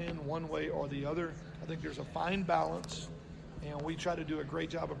all in one way or the other. I think there's a fine balance, and we try to do a great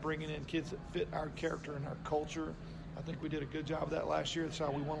job of bringing in kids that fit our character and our culture. I think we did a good job of that last year. That's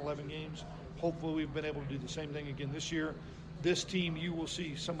how we won 11 games. Hopefully we've been able to do the same thing again this year. This team, you will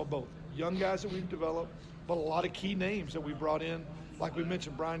see some of both. Young guys that we've developed, but a lot of key names that we brought in. Like we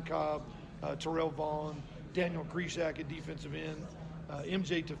mentioned, Brian Cobb, Terrell Vaughn, Daniel Grisak at defensive end,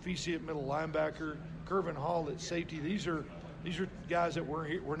 MJ Tafisi at middle linebacker, Gurvan Hall at safety. These are guys that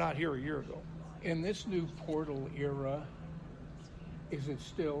were not here a year ago. In this new portal era, is it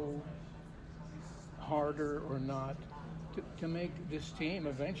still harder or not to make this team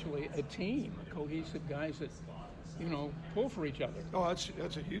eventually a team, cohesive guys that pull for each other? Oh,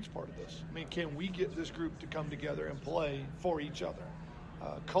 that's a huge part of this. I mean, can we get this group to come together and play for each other?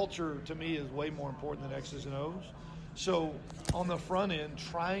 Culture, to me, is way more important than X's and O's. So on the front end,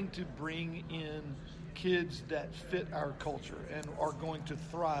 trying to bring in kids that fit our culture and are going to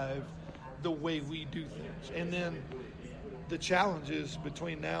thrive the way we do things. And then the challenge is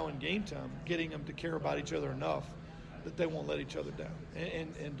between now and game time, getting them to care about each other enough that they won't let each other down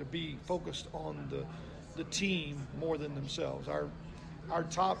and to be focused on the team more than themselves. Our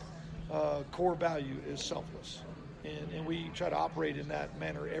top core value is selfless, and we try to operate in that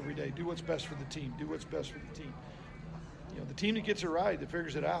manner every day. Do what's best for the team. Do what's best for the team. The team that gets it right, that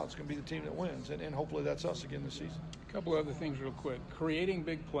figures it out, is going to be the team that wins, and hopefully that's us again this season. A couple other things real quick. Creating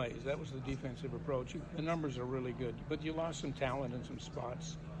big plays, that was the defensive approach. The numbers are really good, but you lost some talent in some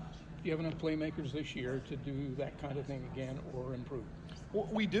spots. Do you have enough playmakers this year to do that kind of thing again or improve? Well,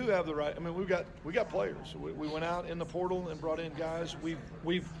 we do have the right. I mean, we got players. We went out in the portal and brought in guys.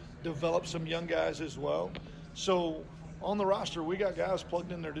 We've developed some young guys as well. So on the roster, we got guys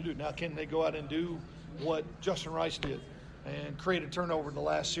plugged in there to do. Now, can they go out and do what Justin Rice did and create a turnover in the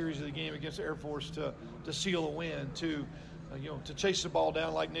last series of the game against the Air Force to seal a win, to chase the ball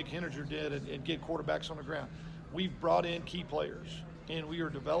down like Nick Henninger did and get quarterbacks on the ground? We've brought in key players, and we are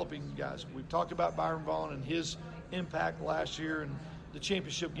developing guys. We've talked about Byron Vaughn and his impact last year and the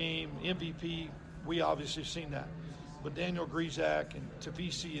championship game, MVP. We obviously have seen that. But Daniel Grisak and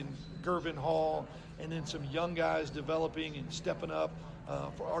Tafisi and Gurvan Hall, and then some young guys developing and stepping up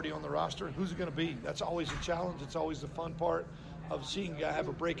for already on the roster. Who's it going to be? That's always a challenge. It's always the fun part of seeing a guy have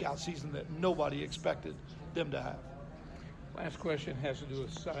a breakout season that nobody expected them to have. Last question has to do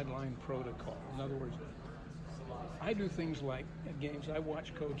with sideline protocol. In other words, I do things like at games, I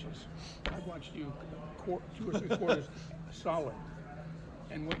watch coaches. I watched you 2 or 3 quarters solid.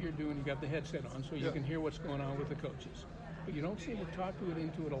 And what you're doing, you got the headset on so you can hear what's going on with the coaches. But you don't seem to talk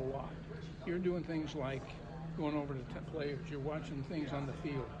into it a lot. You're doing things like going over to players. You're watching things on the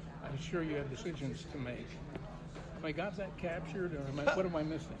field. I'm sure you have decisions to make. Have I got that captured, or what am I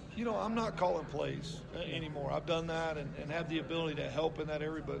missing? I'm not calling plays anymore. I've done that and have the ability to help in that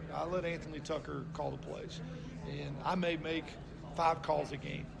area, but I let Anthony Tucker call the plays. And I may make 5 calls a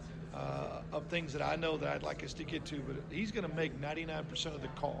game of things that I know that I'd like us to get to, but he's going to make 99% of the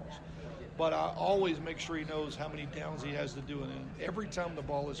calls. But I always make sure he knows how many downs he has to do it in. Every time the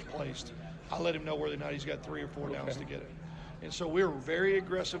ball is placed, I let him know whether or not he's got 3 or 4 downs to get it. And so we're very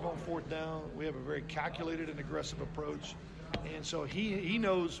aggressive on 4th down. We have a very calculated and aggressive approach. And so he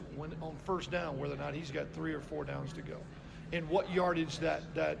knows when on 1st down whether or not he's got 3 or 4 downs to go and what yardage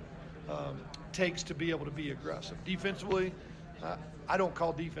that takes to be able to be aggressive. Defensively, I don't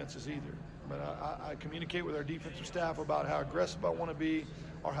call defenses either, but I communicate with our defensive staff about how aggressive I want to be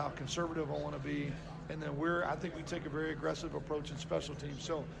or how conservative I want to be, And then I think we take a very aggressive approach in special teams.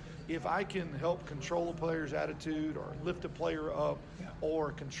 So if I can help control a player's attitude or lift a player up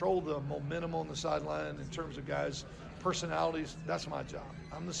or control the momentum on the sideline in terms of guys' personalities, that's my job.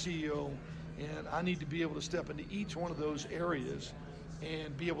 I'm the CEO, and I need to be able to step into each one of those areas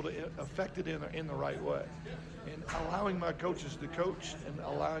and be able to affect it in the right way. And allowing my coaches to coach and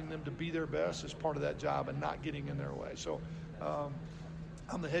allowing them to be their best is part of that job and not getting in their way. So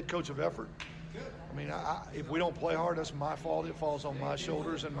I'm the head coach of effort. I mean, if we don't play hard, that's my fault. It falls on my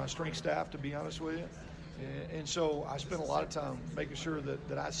shoulders and my strength staff, to be honest with you. And so I spend a lot of time making sure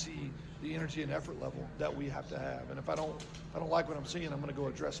that I see the energy and effort level that we have to have. And if I don't like what I'm seeing, I'm going to go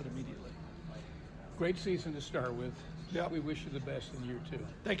address it immediately. Great season to start with. Yeah. We wish you the best in year 2.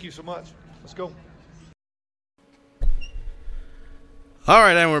 Thank you so much. Let's go. All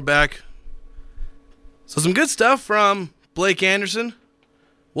right, and we're back. So some good stuff from Blake Anderson.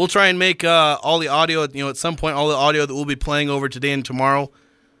 We'll try and make all the audio, at some point, all the audio that we'll be playing over today and tomorrow,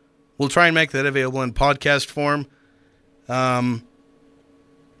 we'll try and make that available in podcast form. We're a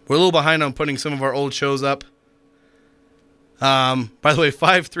little behind on putting some of our old shows up. By the way,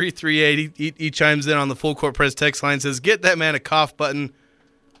 5338, he chimes in on the Full Court Press text line, says, get that man a cough button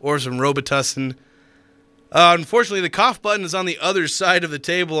or some Robitussin. Unfortunately, the cough button is on the other side of the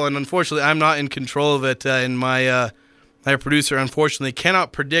table, and unfortunately, I'm not in control of it. And my producer, unfortunately,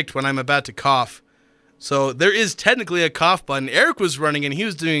 cannot predict when I'm about to cough. So there is technically a cough button. Eric was running, and he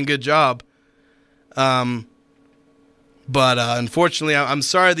was doing a good job. But unfortunately, I'm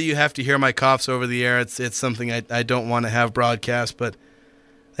sorry that you have to hear my coughs over the air. It's something I don't want to have broadcast, but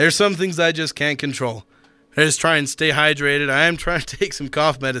there's some things I just can't control. I just try and stay hydrated. I am trying to take some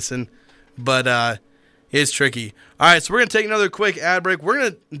cough medicine, but it's tricky. All right, so we're going to take another quick ad break. We're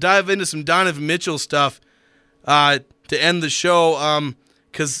going to dive into some Donovan Mitchell stuff to end the show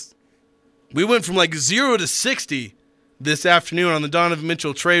because we went from like 0 to 60 this afternoon on the Donovan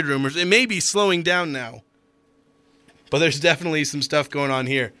Mitchell trade rumors. It may be slowing down now, but there's definitely some stuff going on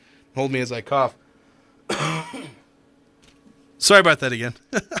here. Hold me as I cough. Sorry about that again.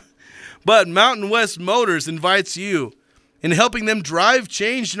 But Mountain West Motors invites you in helping them drive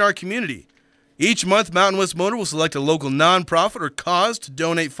change in our community. Each month, Mountain West Motor will select a local nonprofit or cause to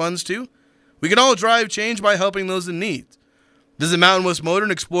donate funds to. We can all drive change by helping those in need. Visit Mountain West Motor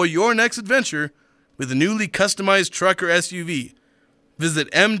and explore your next adventure with a newly customized truck or SUV.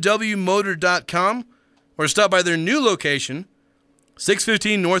 Visit mwmotor.com or stop by their new location,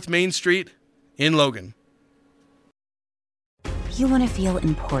 615 North Main Street in Logan. You want to feel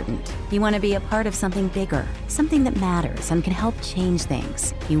important. You want to be a part of something bigger, something that matters and can help change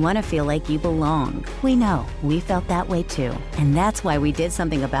things. You want to feel like you belong. We know. We felt that way too. And that's why we did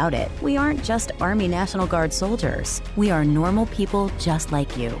something about it. We aren't just Army National Guard soldiers. We are normal people just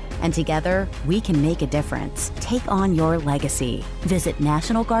like you. And together, we can make a difference. Take on your legacy. Visit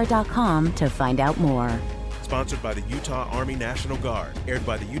NationalGuard.com to find out more. Sponsored by the Utah Army National Guard. Aired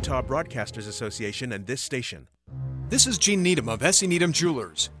by the Utah Broadcasters Association and this station. This is Gene Needham of S.E. Needham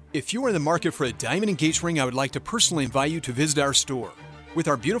Jewelers. If you are in the market for a diamond engagement ring, I would like to personally invite you to visit our store. With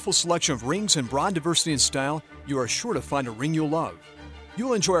our beautiful selection of rings and broad diversity in style, you are sure to find a ring you'll love.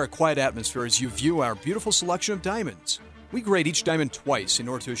 You'll enjoy our quiet atmosphere as you view our beautiful selection of diamonds. We grade each diamond twice in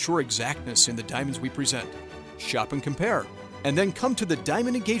order to assure exactness in the diamonds we present. Shop and compare, and then come to the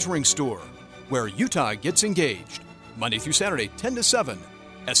Diamond Engagement Ring store, where Utah gets engaged. Monday through Saturday, 10 to 7.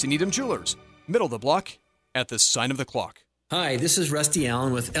 S.E. Needham Jewelers, middle of the block, at the sign of the clock. Hi, this is Rusty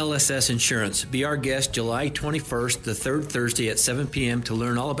Allen with LSS Insurance. Be our guest July 21st, the third Thursday at 7 p.m. to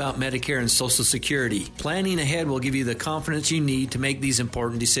learn all about Medicare and Social Security. Planning ahead will give you the confidence you need to make these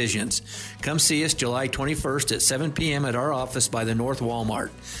important decisions. Come see us July 21st at 7 p.m. at our office by the North Walmart.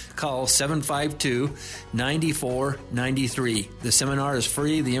 Call 752-9493. The seminar is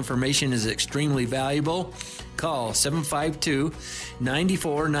free. The information is extremely valuable. Call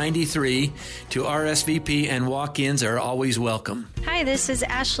 752-9493 to RSVP, and walk-ins are always welcome. Hi, this is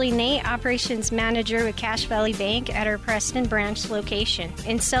Ashley Nate, Operations Manager with Cache Valley Bank at our Preston branch location.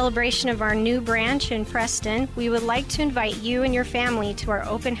 In celebration of our new branch in Preston, we would like to invite you and your family to our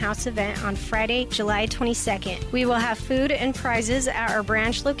open house event on Friday, July 22nd. We will have food and prizes at our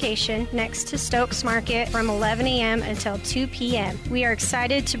branch location next to Stokes Market from 11 a.m. until 2 p.m. We are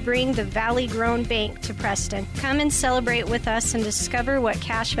excited to bring the Valley-grown bank to Preston. Come and celebrate with us and discover what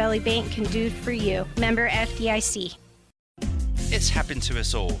Cache Valley Bank can do for you. Member FDIC. It's happened to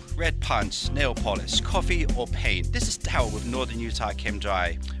us all. Red punch, nail polish, coffee or paint. This is dealt with Northern Utah Chem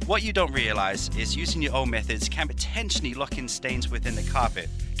Dry. What you don't realize is using your own methods can potentially lock in stains within the carpet.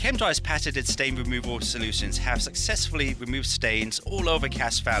 Chem Dry's patented stain removal solutions have successfully removed stains all over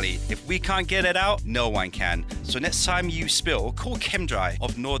Cache Valley. If we can't get it out, no one can. So next time you spill, call Chem Dry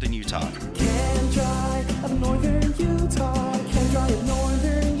of Northern Utah. Chem Dry of Northern Utah. Chem Dry of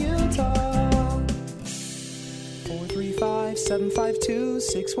Northern Utah.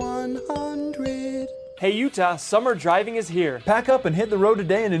 435-752-6100. Hey Utah, summer driving is here. Pack up and hit the road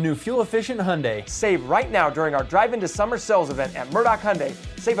today in a new fuel-efficient Hyundai. Save right now during our Drive Into Summer sales event at Murdoch Hyundai.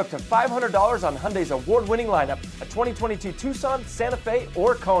 Save up to $500 on Hyundai's award-winning lineup, a 2022 Tucson, Santa Fe,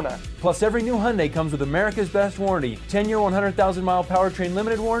 or Kona. Plus, every new Hyundai comes with America's Best Warranty, 10-year, 100,000-mile powertrain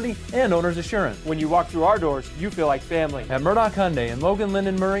limited warranty, and owner's assurance. When you walk through our doors, you feel like family. At Murdoch Hyundai in Logan,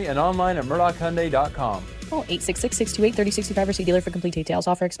 Linden, Murray, and online at murdochhyundai.com. Call 866-628-3065 or see dealer for complete details.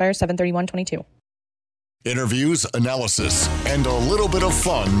 Offer expires 7/31/22. Interviews, analysis, and a little bit of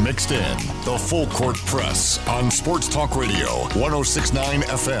fun mixed in. The Full Court Press on Sports Talk Radio, 106.9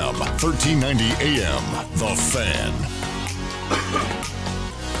 FM, 1390 AM. The Fan.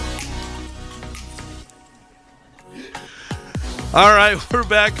 All right, we're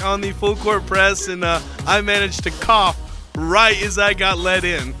back on the Full Court Press, and I managed to cough right as I got let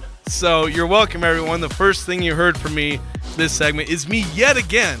in. So you're welcome, everyone. The first thing you heard from me this segment is me yet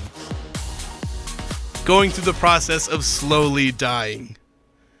again going through the process of slowly dying.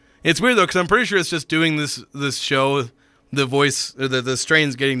 It's weird though, because I'm pretty sure it's just doing this show, the voice, or the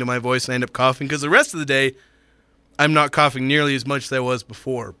strain's getting to my voice, and I end up coughing. Because the rest of the day, I'm not coughing nearly as much as I was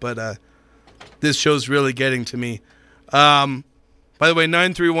before. But this show's really getting to me. By the way,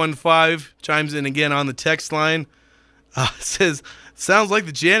 9315 chimes in again on the text line. Says, sounds like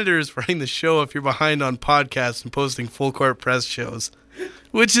the janitor is running the show if you're behind on podcasts and posting Full Court Press shows,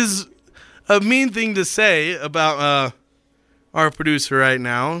 which is a mean thing to say about our producer right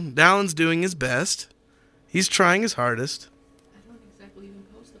now. Dallin's doing his best. He's trying his hardest. I don't exactly even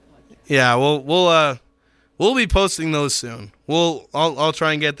post the podcast. Yeah, we'll be posting those soon. I'll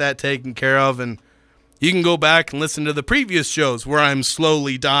try and get that taken care of, and you can go back and listen to the previous shows where I'm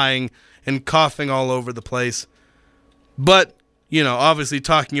slowly dying and coughing all over the place. But, you know, obviously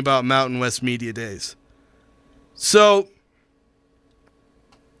talking about Mountain West Media Days. So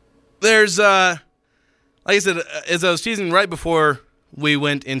there's, like I said, as I was teasing right before we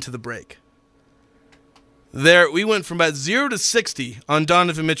went into the break, we went from about 0 to 60 on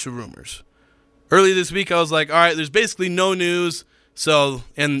Donovan Mitchell rumors. Early this week, I was like, all right, there's basically no news. So,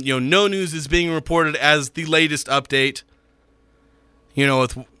 and, you know, no news is being reported as the latest update. You know,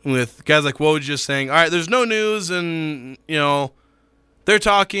 with guys like Woj just saying, all right, there's no news, and, you know, they're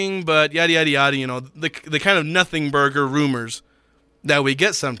talking, but yada, yada, yada, you know, the kind of nothing burger rumors that we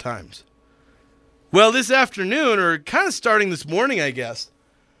get sometimes. Well, this afternoon, or kind of starting this morning, I guess,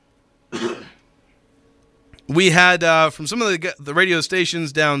 we had from some of the radio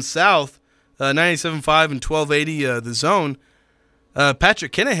stations down south, 97.5 and 1280, The Zone,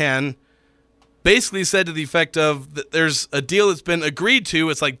 Patrick Kinahan basically said to the effect of that there's a deal that's been agreed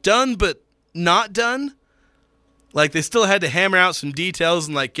to. It's like done, but not done. Like they still had to hammer out some details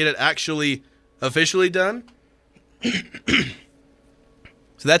and like get it actually officially done. So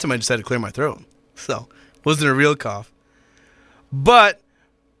that time I just had to clear my throat. So it wasn't a real cough. But,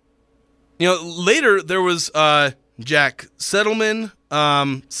 you know, later there was Jack Settleman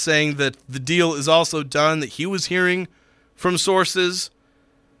saying that the deal is also done, that he was hearing from sources.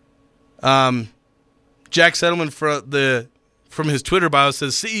 Jack Settleman from his Twitter bio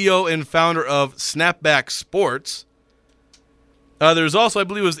says CEO and founder of Snapback Sports. There's also, I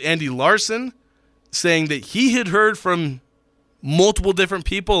believe it was Andy Larson, saying that he had heard from multiple different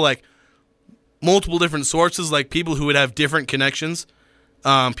people, like multiple different sources, like people who would have different connections,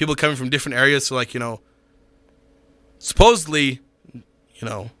 people coming from different areas. So, like, you know, supposedly, you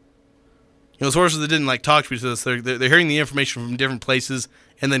know, sources that didn't like talk to each other, they're hearing the information from different places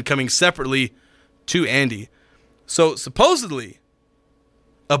and then coming separately to Andy. So supposedly,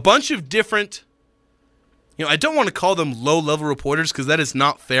 a bunch of different, you know, I don't want to call them low-level reporters because that is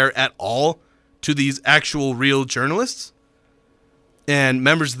not fair at all to these actual real journalists and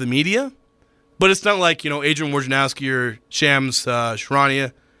members of the media. But it's not like, you know, Adrian Wojnarowski or Shams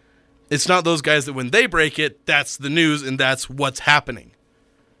Charania. It's not those guys that when they break it, that's the news and that's what's happening.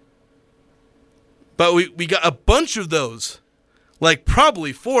 But we got a bunch of those, like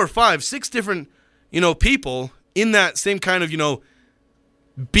probably 4, 5, 6 different, you know, people in that same kind of, you know,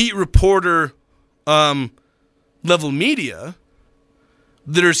 beat reporter level media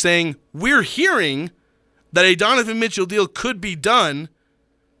that are saying, we're hearing that a Donovan Mitchell deal could be done,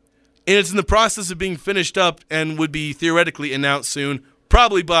 and it's in the process of being finished up and would be theoretically announced soon,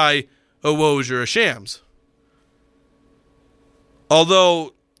 probably by a Woj or a Shams.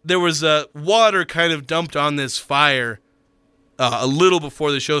 Although there was water kind of dumped on this fire a little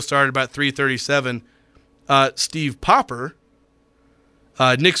before the show started, about 3:37. Steve Popper,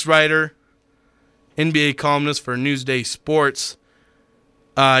 Knicks writer, NBA columnist for Newsday Sports,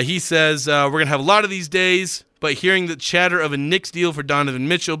 he says, we're going to have a lot of these days, but hearing the chatter of a Knicks deal for Donovan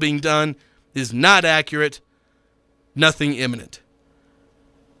Mitchell being done is not accurate. Nothing imminent.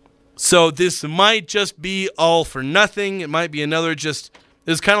 So this might just be all for nothing. It might be another just,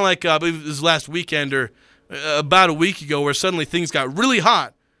 it was kind of like, I believe it was last weekend or about a week ago, where suddenly things got really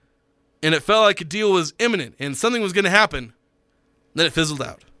hot and it felt like a deal was imminent and something was going to happen. Then it fizzled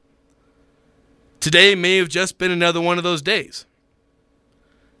out. Today may have just been another one of those days.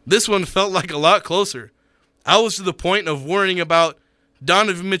 This one felt like a lot closer. I was to the point of worrying about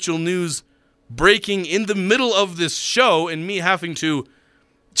Donovan Mitchell news breaking in the middle of this show and me having to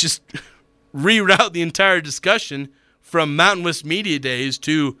just reroute the entire discussion from Mountain West Media Days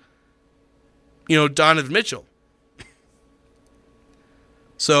to, Donovan Mitchell.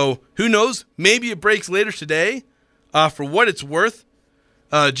 So, who knows? Maybe it breaks later today. For what it's worth,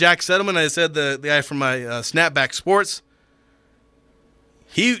 Jack Settleman, I said the guy from my Snapback Sports,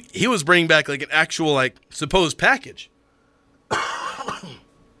 he was bringing back like an actual supposed package. A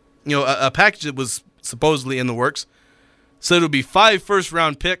package that was supposedly in the works. So it would be 5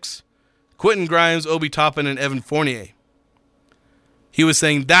 first-round picks, Quentin Grimes, Obi Toppin, and Evan Fournier. He was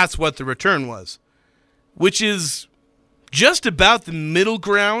saying that's what the return was, which is just about the middle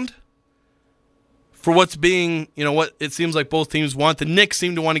ground for what's being, what it seems like both teams want. The Knicks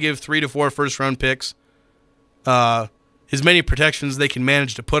seem to want to give 3 to 4 first-round picks, as many protections they can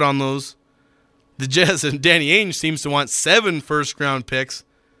manage to put on those. The Jazz and Danny Ainge seems to want 7 first-round picks,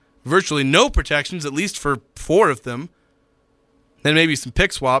 virtually no protections, at least for 4 of them. Then maybe some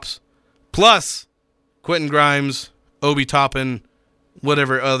pick swaps, plus Quentin Grimes, Obi Toppin,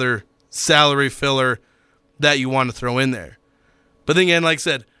 whatever other salary filler that you want to throw in there. But then again, like I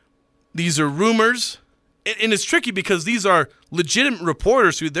said, these are rumors, and it's tricky because these are legitimate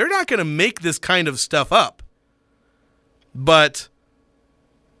reporters who they're not going to make this kind of stuff up. But,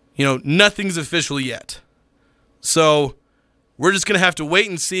 nothing's official yet. So we're just going to have to wait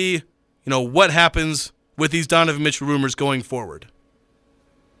and see, what happens with these Donovan Mitchell rumors going forward.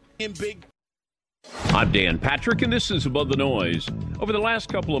 I'm Dan Patrick, and this is Above the Noise. Over the last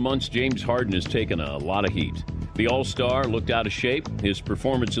couple of months, James Harden has taken a lot of heat. The All-Star looked out of shape. His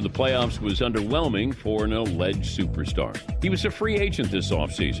performance in the playoffs was underwhelming for an alleged superstar. He was a free agent this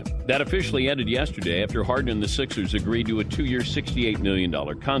offseason. That officially ended yesterday after Harden and the Sixers agreed to a 2-year, $68 million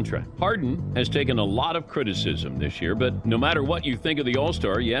contract. Harden has taken a lot of criticism this year, but no matter what you think of the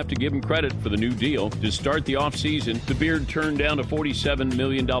All-Star, you have to give him credit for the new deal. To start the offseason, the Beard turned down a $47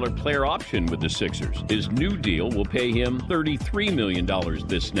 million player option with the Sixers. His new deal will pay him $33 million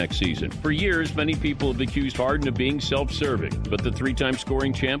this next season. For years, many people have accused Harden of being self-serving, but the 3-time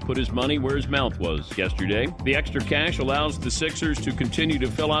scoring champ put his money where his mouth was yesterday. The extra cash allows the Sixers to continue to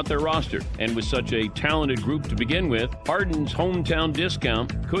fill out their roster, and with such a talented group to begin with, Harden's hometown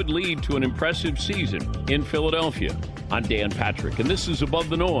discount could lead to an impressive season in Philadelphia. I'm Dan Patrick, and this is Above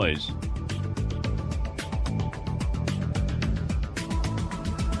the Noise.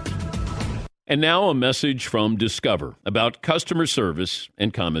 And now a message from Discover about customer service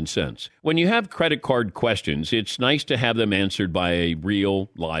and common sense. When you have credit card questions, it's nice to have them answered by a real,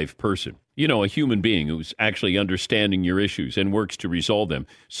 live person. A human being who's actually understanding your issues and works to resolve them.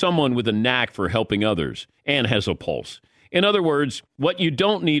 Someone with a knack for helping others and has a pulse. In other words, what you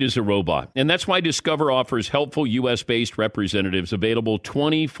don't need is a robot. And that's why Discover offers helpful U.S.-based representatives available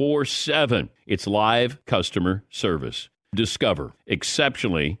 24/7. It's live customer service. Discover.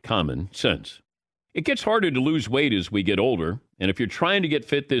 Exceptionally common sense. It gets harder to lose weight as we get older, and if you're trying to get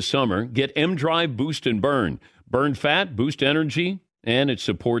fit this summer, get M-Drive Boost and Burn. Burn fat, boost energy, and it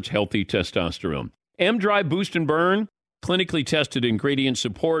supports healthy testosterone. M-Drive Boost and Burn, clinically tested ingredients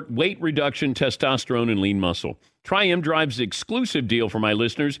support weight reduction, testosterone, and lean muscle. Try M-Drive's exclusive deal for my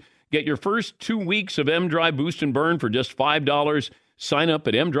listeners. Get your first 2 weeks of M-Drive Boost and Burn for just $5. Sign up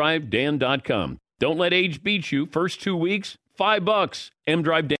at mdrivedan.com. Don't let age beat you. First 2 weeks, $5.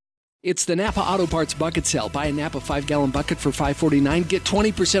 mdrivedan.com. It's the Napa Auto Parts Bucket Sale. Buy a Napa 5-gallon bucket for $5.49. Get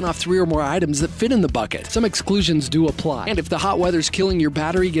 20% off 3 or more items that fit in the bucket. Some exclusions do apply. And if the hot weather's killing your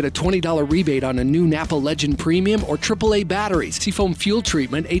battery, get a $20 rebate on a new Napa Legend Premium or AAA batteries. Seafoam fuel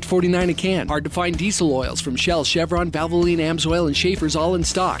treatment, $8.49 a can. Hard to find diesel oils from Shell, Chevron, Valvoline, Amsoil, and Schaefer's all in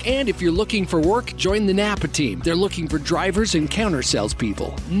stock. And if you're looking for work, join the Napa team. They're looking for drivers and counter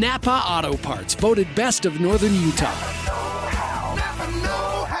salespeople. Napa Auto Parts, voted best of Northern Utah.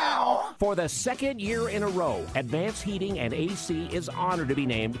 For the second year in a row, Advanced Heating and AC is honored to be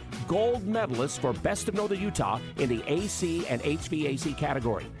named gold medalist for Best of Northern Utah in the AC and HVAC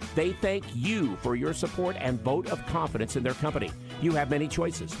category. They thank you for your support and vote of confidence in their company. You have many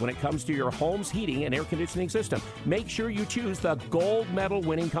choices when it comes to your home's heating and air conditioning system. Make sure you choose the gold medal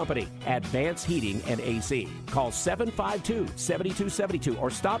winning company, Advanced Heating and AC. Call 752-7272 or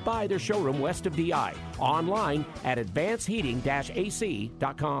stop by their showroom west of DI. Online at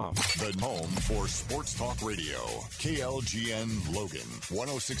advancedheating-ac.com. The home for Sports Talk Radio. KLGN Logan,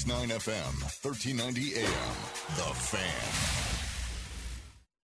 106.9 FM, 1390 AM. The Fan.